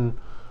your own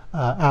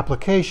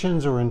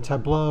applications or in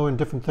Tableau and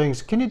different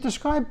things. Can you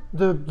describe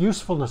the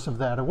usefulness of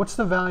that, or what's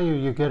the value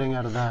you're getting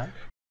out of that?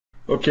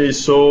 Okay,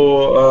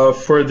 so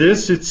for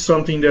this, it's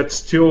something that's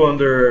still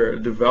under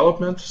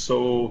development.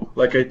 So,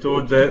 like I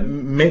told, the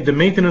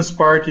maintenance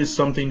part is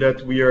something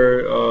that we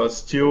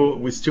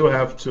still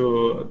have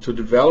to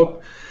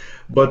develop.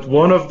 But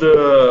one of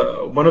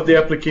the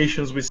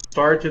applications we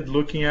started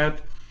looking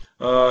at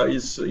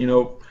is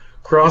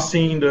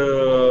crossing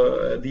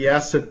the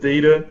asset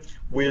data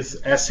with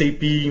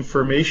SAP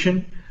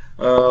information,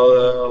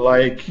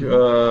 like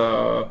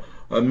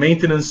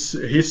maintenance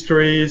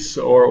histories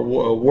or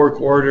work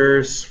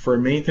orders for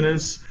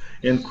maintenance,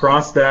 and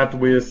cross that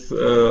with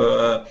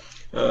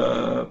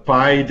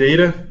Pi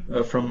data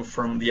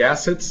from the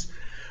assets.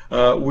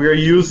 We're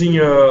using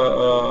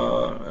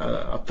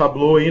a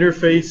Tableau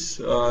interface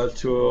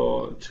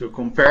to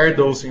compare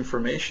those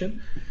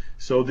information.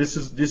 So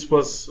this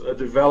was a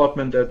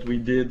development that we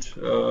did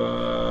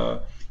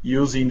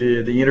using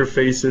the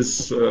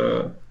interfaces,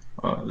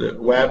 the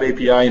web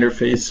API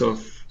interface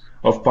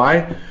of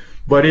Pi,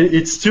 but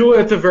it's still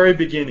at the very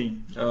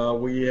beginning.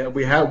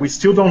 We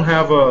still don't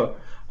have a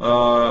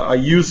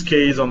use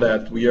case on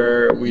that. We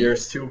are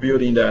still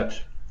building that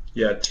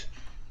yet.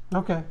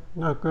 Okay.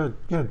 No, good.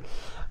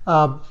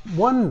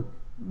 One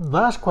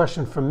last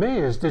question from me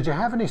is: did you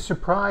have any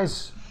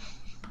surprise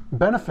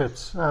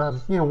benefits?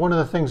 One of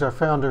the things our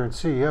founder and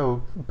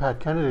CEO, Pat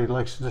Kennedy,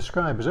 likes to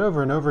describe is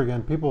over and over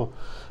again, people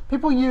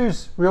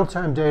use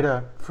real-time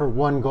data for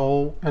one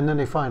goal, and then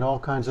they find all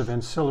kinds of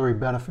ancillary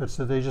benefits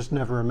that they just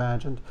never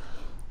imagined.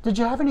 Did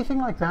you have anything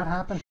like that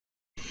happen?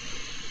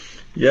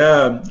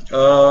 Yeah,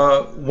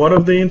 one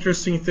of the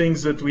interesting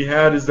things that we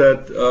had is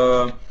that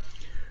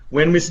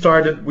when we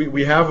started,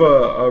 we have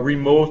a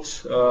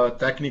remote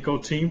technical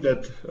team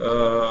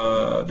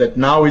that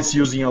now is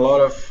using a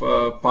lot of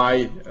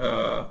Pi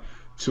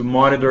to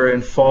monitor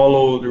and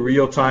follow the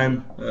real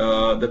time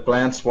the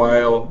plants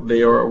while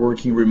they are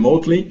working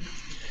remotely.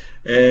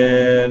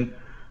 And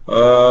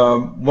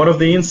one of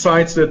the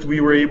insights that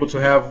we were able to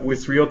have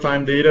with real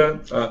time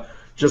data,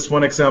 just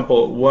one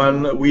example,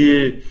 one of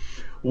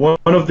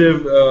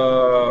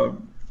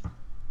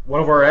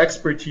our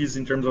expertise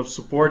in terms of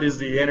support is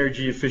the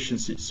energy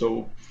efficiency.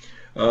 So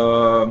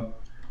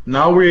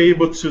now we're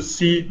able to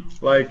see,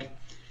 like,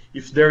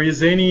 if there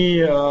is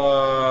any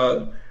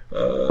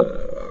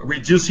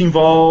reducing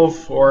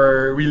valve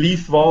or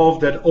relief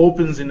valve that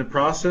opens in the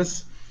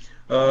process.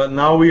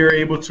 Now we are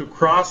able to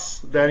cross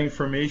that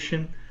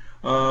information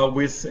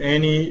with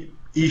any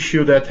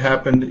issue that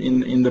happened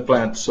in the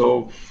plant.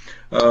 So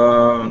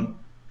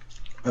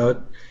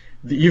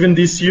even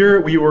this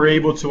year we were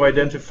able to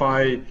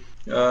identify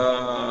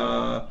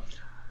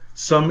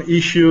some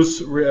issues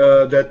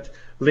that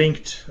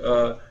linked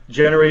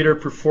generator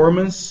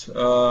performance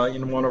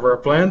in one of our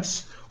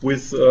plants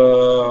with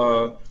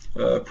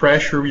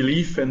pressure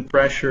relief and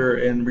pressure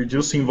and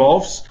reducing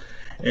valves.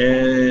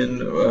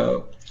 And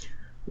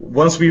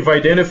once we've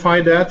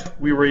identified that,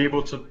 we were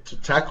able to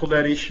tackle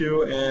that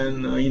issue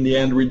and in the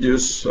end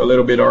reduce a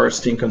little bit our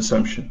steam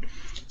consumption.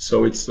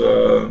 So it's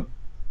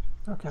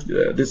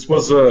this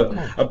was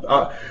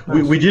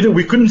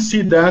we couldn't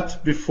see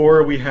that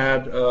before we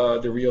had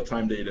the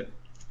real-time data.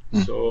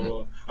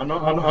 So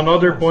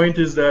another point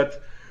is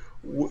that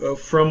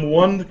from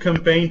one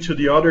campaign to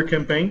the other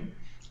campaign,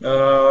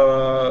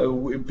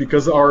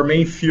 because our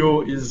main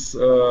fuel is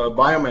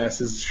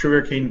biomass, is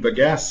sugarcane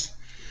bagasse.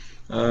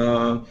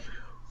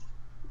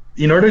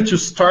 In order to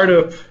start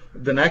up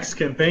the next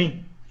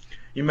campaign,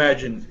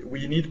 imagine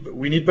we need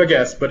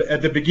bagasse, but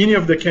at the beginning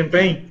of the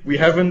campaign we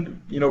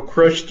haven't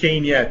crushed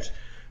cane yet,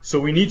 so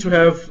we need to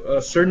have a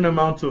certain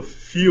amount of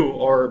fuel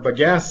or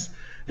bagasse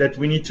that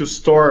we need to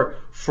store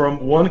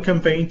from one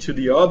campaign to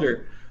the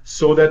other,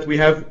 so that we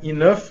have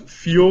enough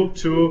fuel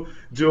to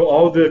do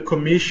all the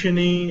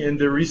commissioning and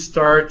the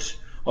restart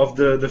of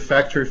the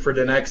factory for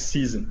the next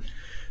season.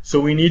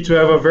 So we need to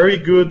have a very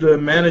good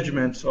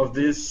management of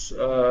this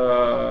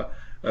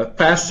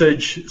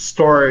passage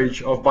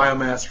storage of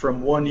biomass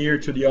from one year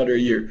to the other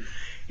year.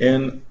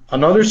 And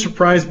another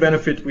surprise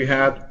benefit we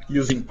had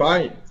using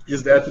Pi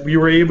is that we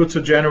were able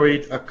to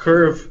generate a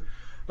curve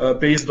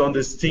based on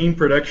the steam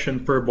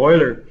production per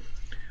boiler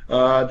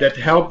that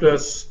helped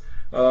us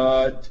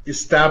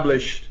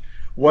establish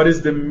what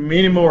is the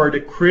minimum or the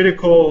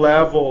critical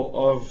level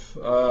of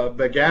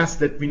bagasse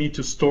that we need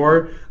to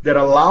store that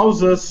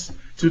allows us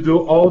to do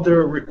all the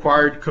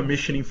required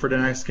commissioning for the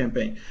next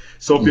campaign.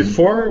 So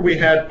before we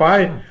had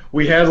Pi,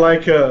 we had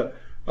like a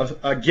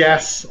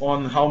guess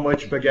on how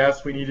much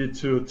bagasse we needed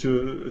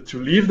to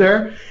leave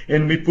there,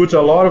 and we put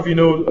a lot of we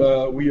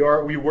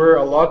were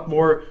a lot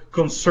more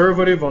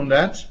conservative on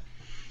that.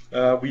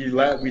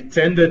 We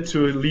tended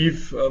to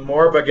leave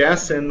more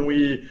bagasse, and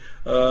we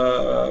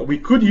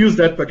could use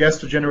that bagasse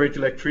to generate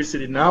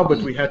electricity now, but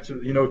we had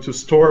to to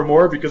store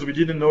more because we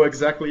didn't know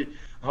exactly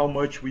how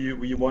much we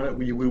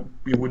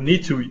would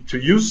need to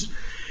use.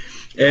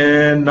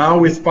 And now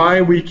with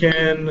Pi, we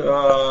can,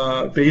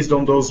 based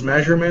on those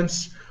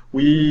measurements,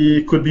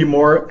 we could be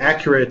more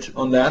accurate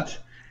on that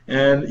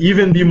and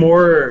even be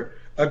more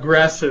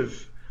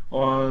aggressive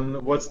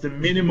on what's the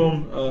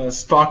minimum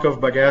stock of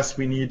bagasse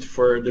we need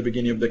for the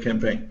beginning of the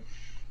campaign.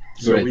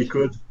 So we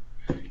could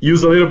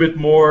use a little bit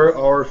more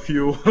our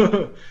fuel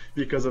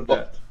because of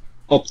that.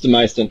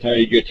 Optimize the entire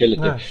utility.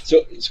 Nice.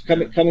 So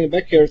coming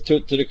back here to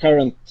the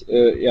current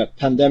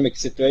pandemic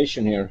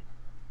situation here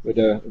with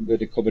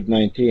the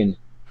COVID-19,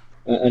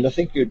 and I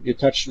think you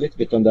touched a little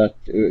bit on that.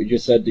 You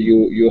said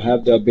you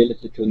have the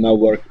ability to now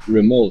work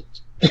remote.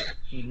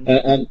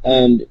 and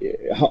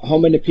how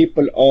many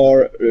people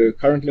are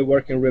currently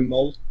working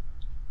remotely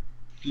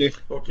in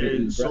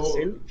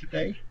Brazil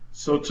today?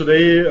 So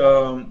today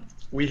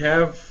we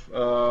have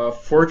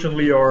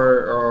fortunately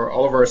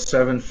all of our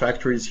 7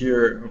 factories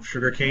here of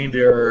sugarcane.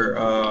 They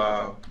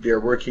are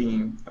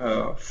working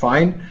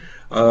fine.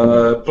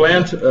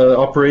 Plant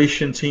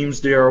operation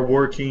teams, they are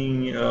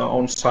working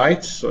on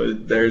site, so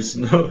there's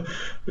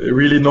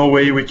really no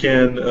way we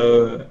can.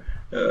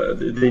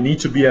 They need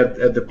to be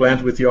at the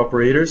plant with the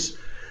operators.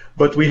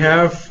 But we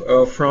have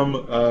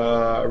from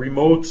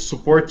remote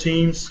support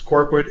teams,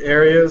 corporate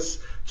areas.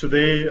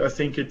 Today, I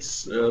think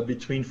it's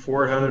between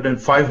 400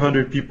 and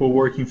 500 people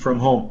working from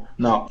home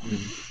now.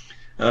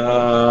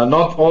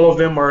 Not all of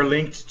them are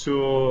linked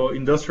to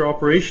industrial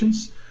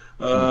operations,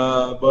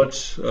 but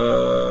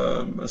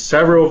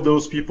several of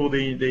those people,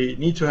 they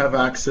need to have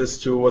access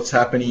to what's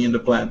happening in the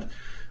plant.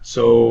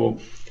 So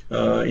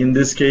in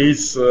this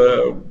case,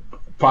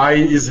 Pi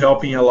is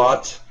helping a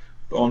lot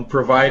on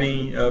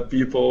providing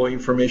people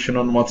information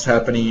on what's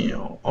happening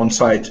on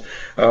site.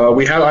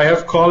 I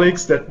have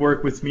colleagues that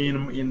work with me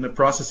in the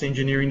process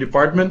engineering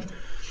department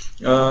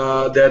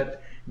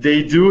that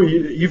they do,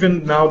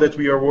 even now that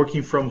we are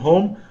working from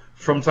home,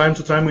 from time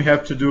to time we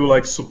have to do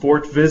like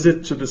support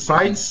visit to the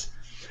sites,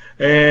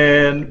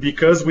 and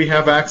because we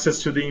have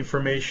access to the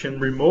information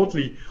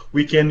remotely,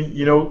 we can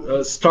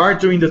start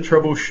doing the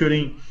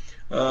troubleshooting,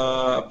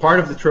 part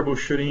of the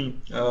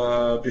troubleshooting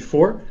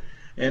before.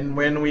 And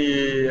when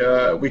we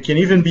can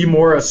even be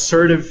more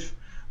assertive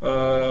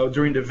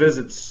during the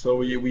visits, so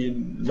we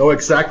know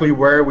exactly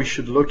where we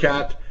should look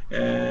at,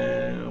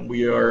 and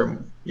we are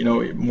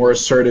more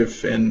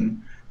assertive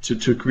and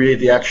to create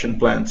the action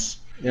plans.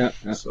 Yeah.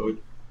 So.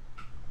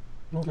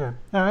 Okay.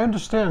 Now I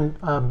understand.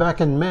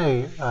 Back in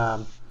May,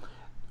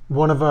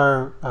 one of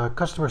our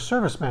customer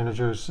service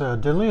managers,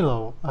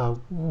 Danilo,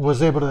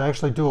 was able to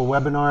actually do a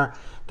webinar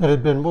that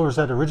had been, what was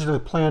that, originally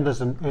planned as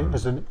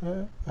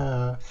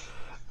a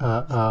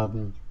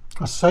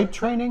site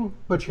training,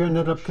 but you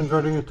ended up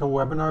converting it to a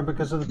webinar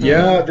because of the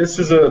pandemic? Yeah, this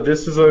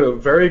is a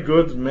very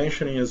good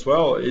mentioning as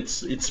well.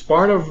 It's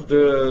part of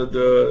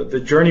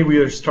the journey we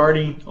are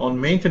starting on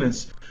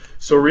maintenance.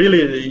 So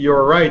really,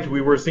 you're right.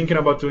 We were thinking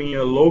about doing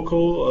a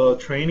local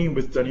training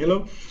with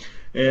Danilo,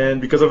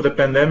 and because of the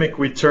pandemic,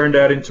 we turned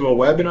that into a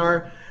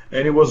webinar,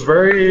 and it was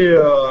very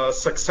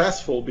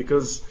successful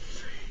because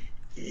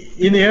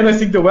in the end, I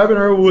think the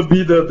webinar would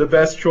be the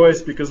best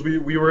choice, because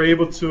we were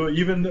able to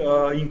even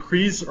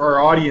increase our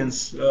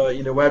audience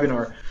in the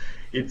webinar.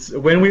 It's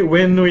when we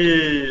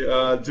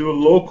do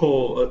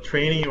local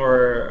training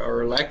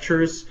or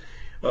lectures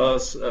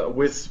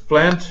with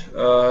plant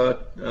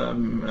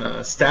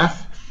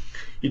staff,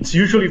 it's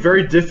usually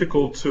very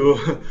difficult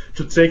to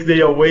to take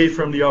them away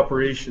from the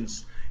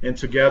operations and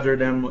to gather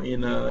them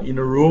in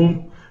a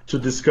room to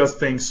discuss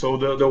things. So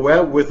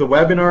with the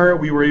webinar,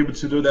 we were able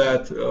to do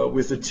that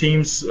with the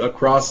teams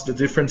across the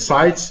different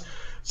sites.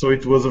 So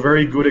it was a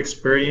very good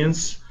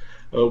experience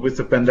with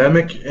the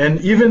pandemic.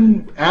 And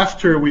even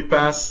after we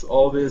passed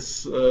all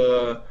this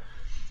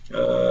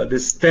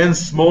this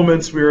tense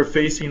moments we are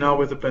facing now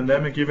with the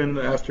pandemic, even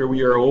after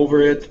we are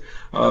over it,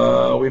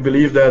 we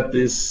believe that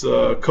this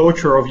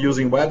culture of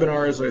using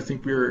webinars, I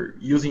think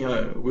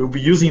we'll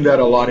be using that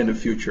a lot in the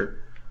future.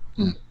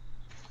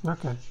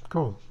 Okay,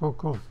 cool,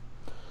 cool.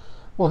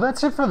 Well,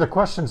 that's it for the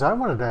questions I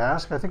wanted to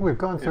ask. I think we've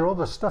gone through all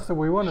the stuff that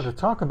we wanted to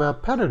talk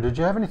about. Petter, did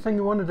you have anything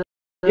you wanted to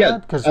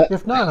add? Because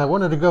if not, I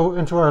wanted to go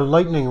into our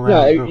lightning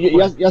round.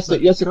 Yeah, just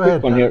a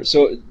quick one here.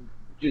 So,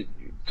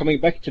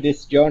 coming back to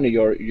this journey,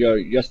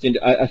 you're just in.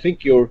 I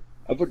think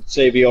I would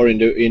say we are in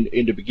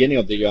the beginning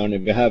of the journey.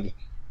 We have,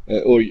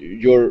 or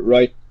you're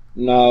right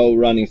now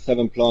running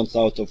 7 plants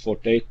out of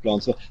 48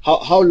 plants. So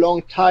how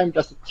long time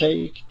does it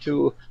take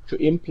to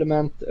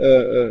implement,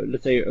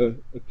 let's say, a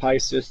PI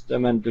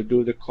system and to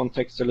do the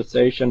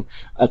contextualization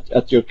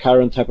at your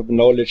current type of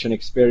knowledge and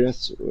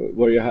experience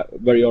where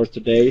you are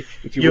today?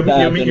 If you would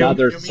add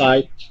another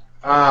site.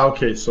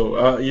 Okay.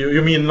 So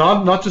you mean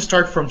not to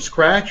start from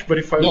scratch, but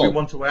if we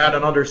want to add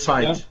another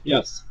site? Yeah,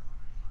 yes.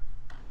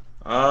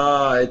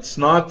 It's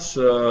not.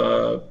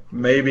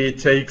 Maybe it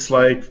takes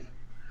like,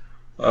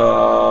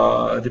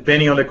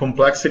 depending on the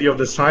complexity of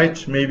the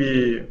site,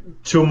 maybe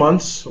 2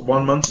 months,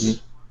 1 month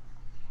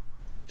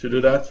to do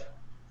that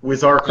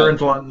with our current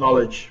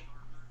knowledge.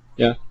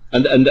 Yeah,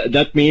 and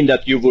that means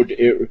that you would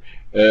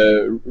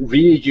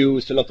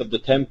reuse a lot of the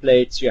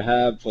templates you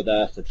have for the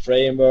asset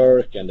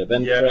framework and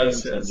event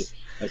frames. Yes.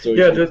 And so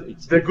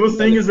the good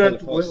thing is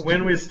that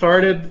when we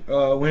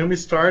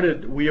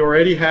started, we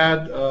already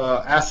had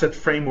asset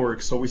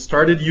framework. So we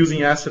started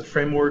using asset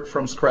framework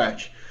from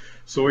scratch.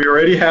 So we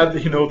already had,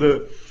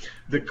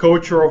 the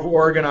culture of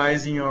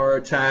organizing our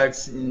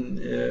tags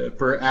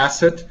per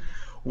asset.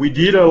 We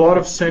did a lot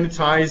of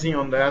sanitizing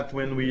on that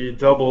when we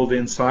doubled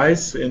in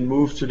size and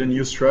moved to the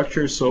new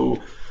structure. So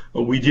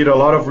we did a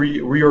lot of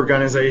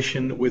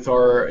reorganization with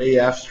our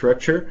AF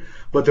structure.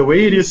 But the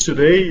way it is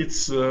today,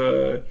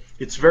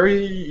 it's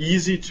very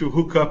easy to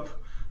hook up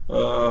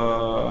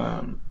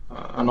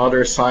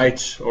another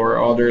site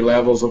or other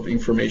levels of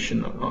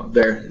information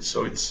there.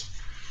 So it's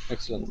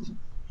excellent.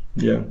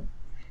 Yeah.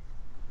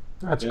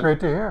 That's great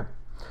to hear.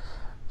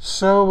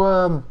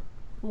 So,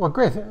 well,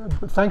 great.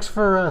 Thanks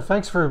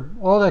for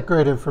all that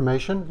great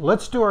information.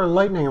 Let's do our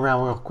lightning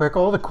round real quick.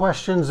 All the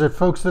questions that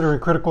folks that are in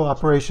critical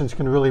operations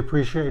can really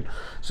appreciate.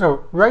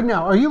 So, right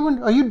now, are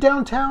you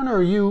downtown or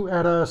are you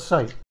at a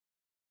site?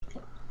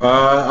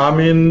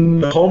 I'm in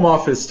the home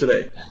office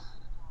today.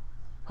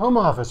 Home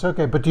office,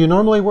 okay. But do you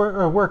normally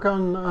work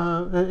on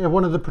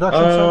one of the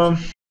production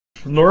sites?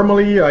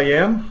 Normally I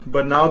am,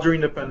 but now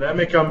during the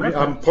pandemic,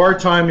 I'm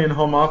part-time in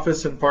home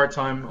office and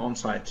part-time on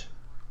site.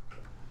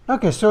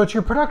 Okay, so at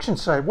your production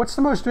site, what's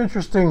the most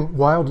interesting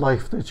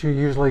wildlife that you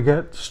usually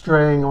get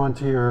straying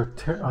onto your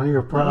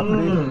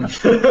property?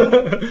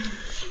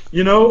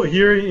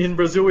 Here in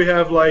Brazil we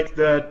have like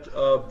that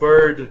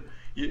bird.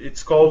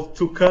 It's called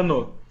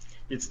tucano.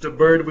 It's the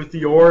bird with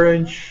the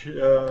orange.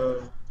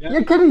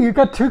 You're kidding? You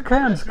got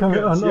toucans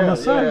coming on the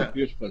site. Yeah,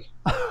 beautiful.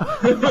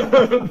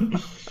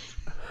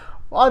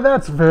 Oh,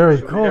 that's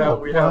very cool.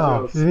 We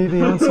have those. You need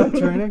the on-site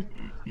training?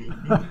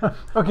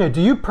 Okay, do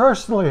you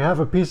personally have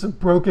a piece of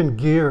broken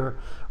gear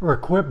or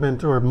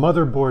equipment or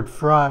motherboard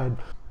fried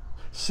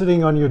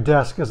sitting on your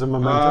desk as a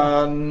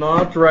memento?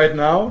 Not right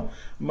now,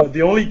 but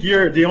the only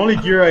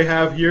gear I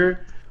have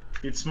here,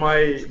 it's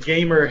my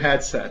gamer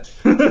headset.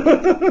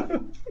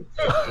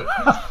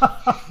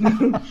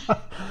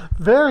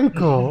 Very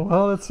cool.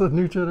 Well, that's a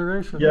new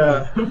generation.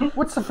 Yeah.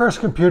 What's the first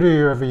computer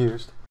you ever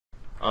used?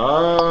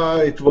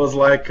 It was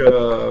like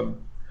a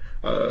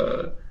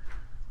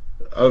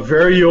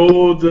very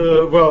old.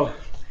 It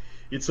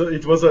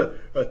was a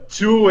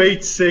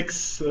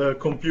 286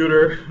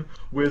 computer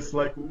with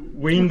like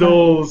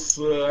Windows.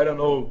 I don't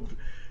know,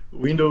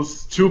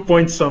 Windows 2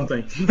 point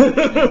something.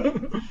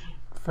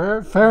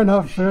 Fair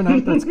enough.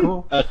 That's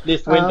cool. At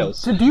least Windows.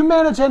 So do you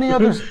manage any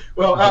others?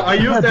 Well, I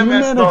use MS-DOS do you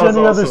manage any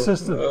other also,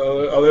 systems?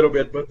 a little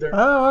bit, but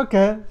Oh,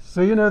 okay.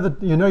 So you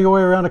know your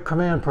way around a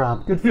command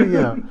prompt. Good for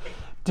you.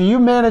 Do you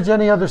manage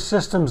any other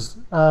systems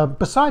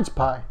besides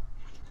Pi?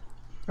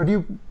 Or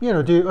do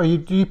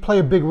you play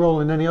a big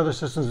role in any other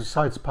systems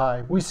besides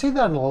Pi? We see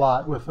that a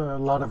lot with a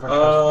lot of our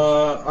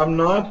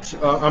customers.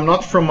 I'm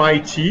not from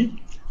IT,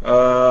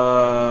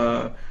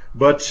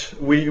 but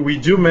we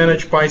do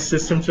manage Pi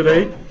system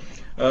today.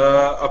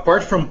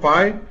 Apart from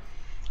Pi,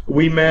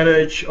 we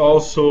manage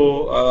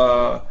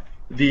also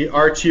the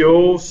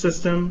RTO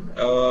system,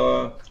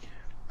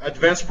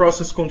 advanced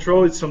process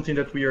control is something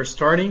that we are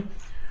starting,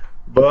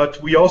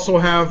 but we also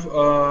have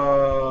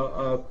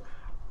a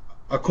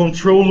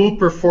control loop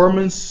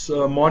performance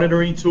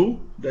monitoring tool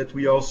that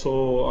we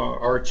also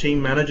our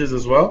team manages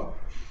as well.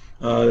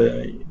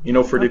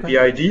 For the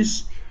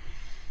PIDs.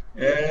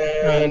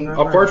 And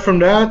apart from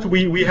that,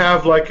 we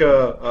have like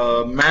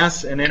a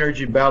mass and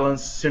energy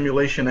balance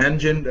simulation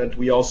engine that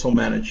we also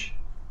manage.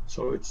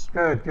 So it's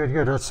good.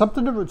 It's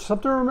something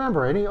to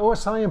remember. Any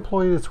OSI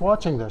employee that's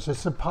watching this,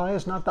 PI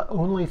is not the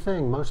only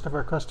thing most of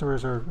our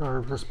customers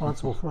are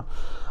responsible for.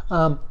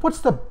 What's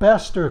the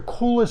best or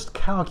coolest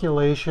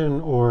calculation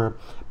or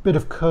bit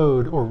of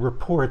code or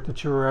report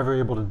that you were ever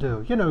able to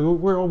do?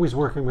 We're always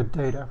working with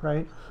data,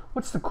 right?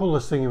 What's the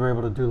coolest thing you were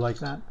able to do like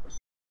that?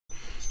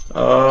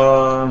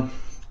 One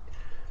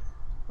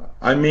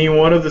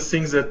of the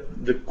things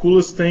the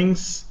coolest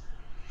things,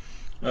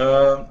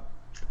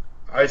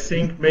 I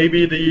think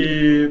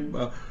maybe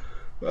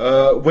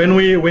when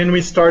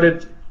we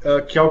started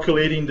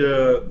calculating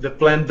the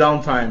planned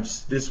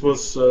downtimes, this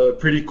was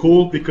pretty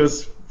cool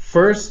because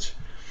first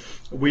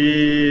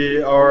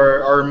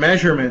our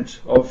measurement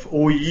of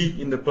OEE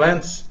in the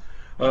plants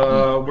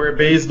were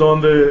based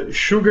on the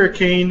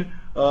sugarcane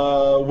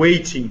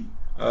weighting.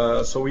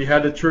 So we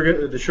had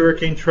the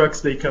sugarcane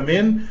trucks, they come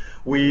in,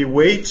 we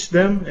weight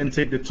them and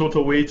take the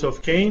total weight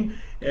of cane,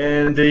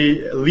 and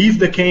they leave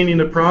the cane in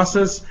the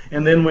process,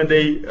 and then when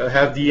they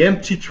have the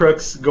empty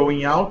trucks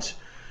going out,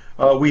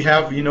 we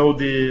have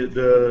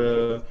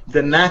the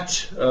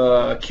net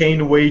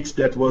cane weight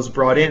that was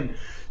brought in.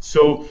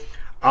 So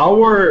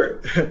our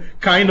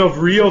kind of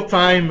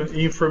real-time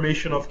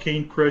information of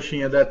cane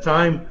crushing at that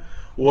time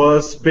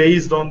was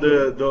based on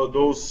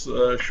those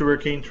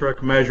sugarcane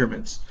truck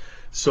measurements.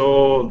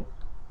 So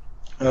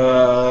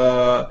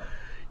let's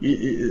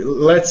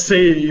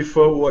say if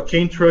a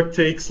cane truck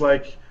takes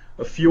like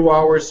a few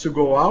hours to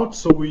go out,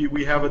 so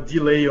we have a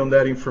delay on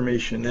that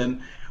information.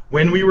 And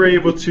when we were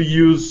able to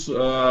use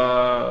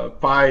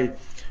Pi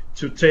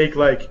to take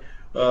like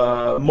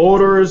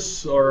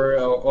motors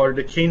or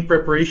the cane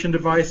preparation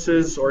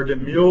devices or the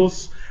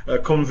mills,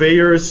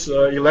 conveyors,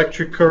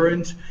 electric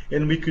current,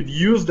 and we could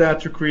use that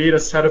to create a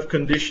set of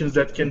conditions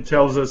that can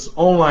tell us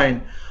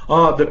online,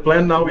 the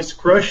plant now is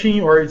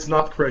crushing or it's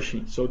not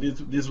crushing. So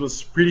this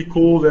was pretty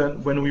cool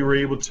when we were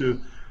able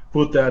to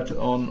put that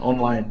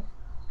online.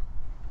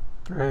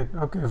 Great.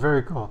 Okay,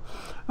 very cool.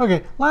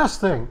 Okay, last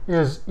thing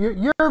is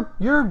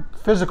your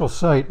physical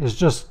site is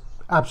just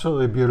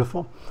absolutely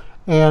beautiful,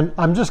 and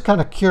I'm just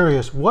kind of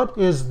curious,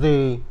 what's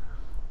the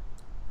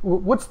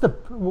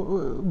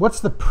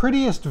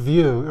prettiest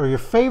view or your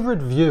favorite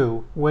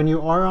view when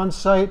you are on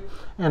site,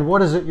 and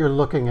what is it you're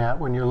looking at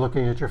when you're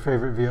looking at your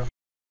favorite view?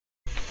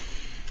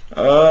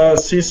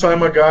 Since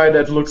I'm a guy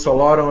that looks a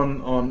lot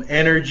on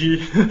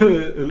energy,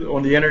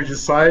 on the energy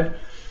side,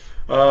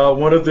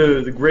 one of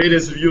the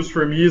greatest views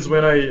for me is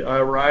when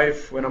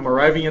I'm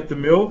arriving at the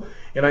mill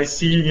and I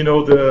see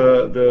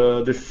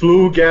the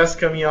flue gas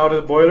coming out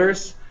of the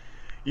boilers.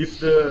 If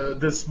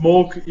the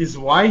smoke is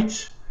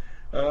white,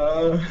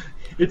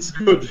 it's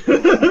good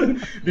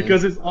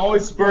because it's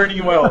always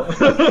burning well.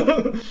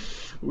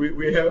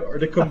 we have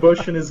the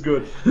combustion is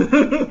good.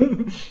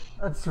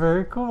 That's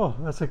very cool.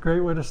 That's a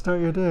great way to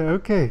start your day.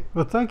 Okay,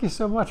 well, thank you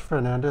so much,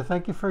 Fernando.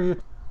 Thank you for your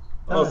time.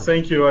 Oh,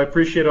 thank you. I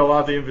appreciate a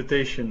lot the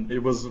invitation.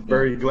 It was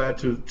very glad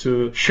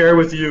to share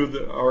with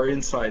you our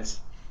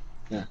insights.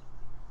 Yeah.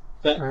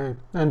 Great.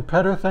 And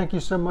Petter, thank you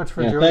so much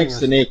for joining thanks,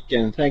 us. Thanks, Nick,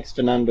 and thanks,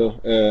 Fernando.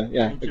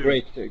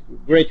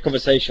 Great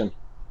conversation.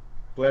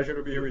 Pleasure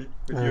to be here with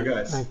you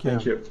guys. Thank you.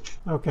 Thank you.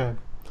 Okay.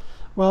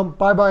 Well,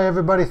 bye-bye,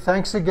 everybody.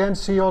 Thanks again.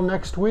 See you all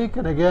next week.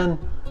 And again,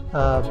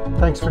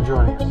 thanks for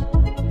joining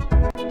us.